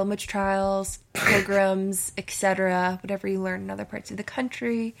 Salem witch trials, pilgrims, etc., whatever you learn in other parts of the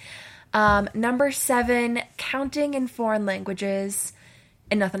country. Number 7, counting in foreign languages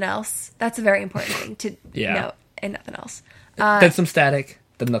and nothing else. That's a very important thing to note, and nothing else. Then some static,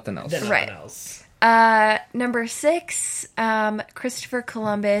 then nothing else. Then Right. nothing else. Number 6, Christopher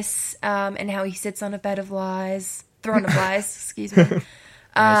Columbus, and how he sits on a bed of lies. Throne of lies, excuse me.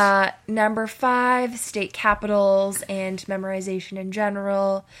 Nice. Number 5, state capitals and memorization in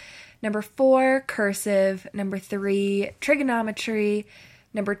general. Number 4, cursive. Number 3, trigonometry.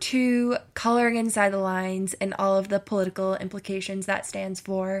 Number 2, coloring inside the lines and all of the political implications that stands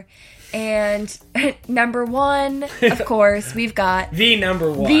for. And number 1, of course, we've got The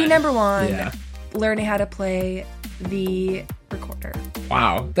number one. Yeah. learning how to play the recorder.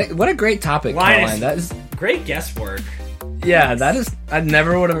 Wow. What a great topic, Linus. Caroline. That is, Great guesswork. yeah, that is, I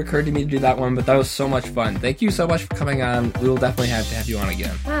never would have occurred to me to do that one, but that was so much fun. Thank you so much for coming on. We will definitely have to have you on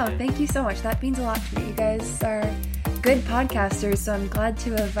again. Wow, thank you so much. That means a lot to me. You guys are good podcasters, so I'm glad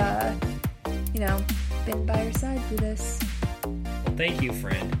to have, been by your side through this. Well, thank you,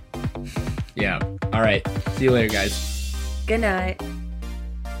 friend. Yeah. All right. See you later, guys. Good night.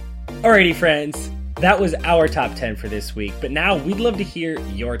 Alrighty, friends. That was our top 10 for this week, but now we'd love to hear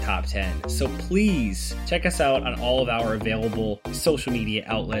your top 10. So please check us out on all of our available social media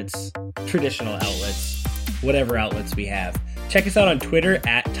outlets, traditional outlets, whatever outlets we have. Check us out on Twitter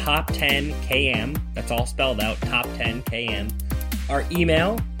at top10km. That's all spelled out, top10km. Our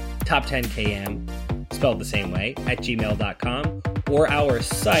email, top10km, spelled the same way, at gmail.com. Or our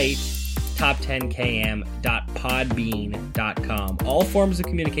site, top10km.podbean.com. All forms of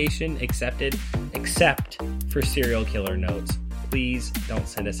communication accepted, except for serial killer notes. Please don't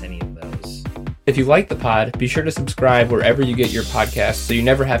send us any of those. If you like the pod, be sure to subscribe wherever you get your podcasts so you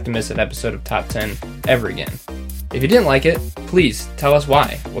never have to miss an episode of Top 10 ever again. If you didn't like it, please tell us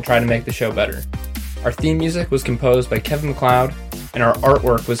why. We'll try to make the show better. Our theme music was composed by Kevin MacLeod, and our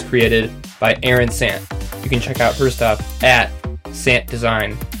artwork was created by Erin Sant. You can check out her stuff at Sant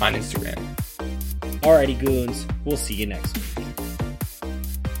Design on Instagram. Alrighty, goons. We'll see you next week.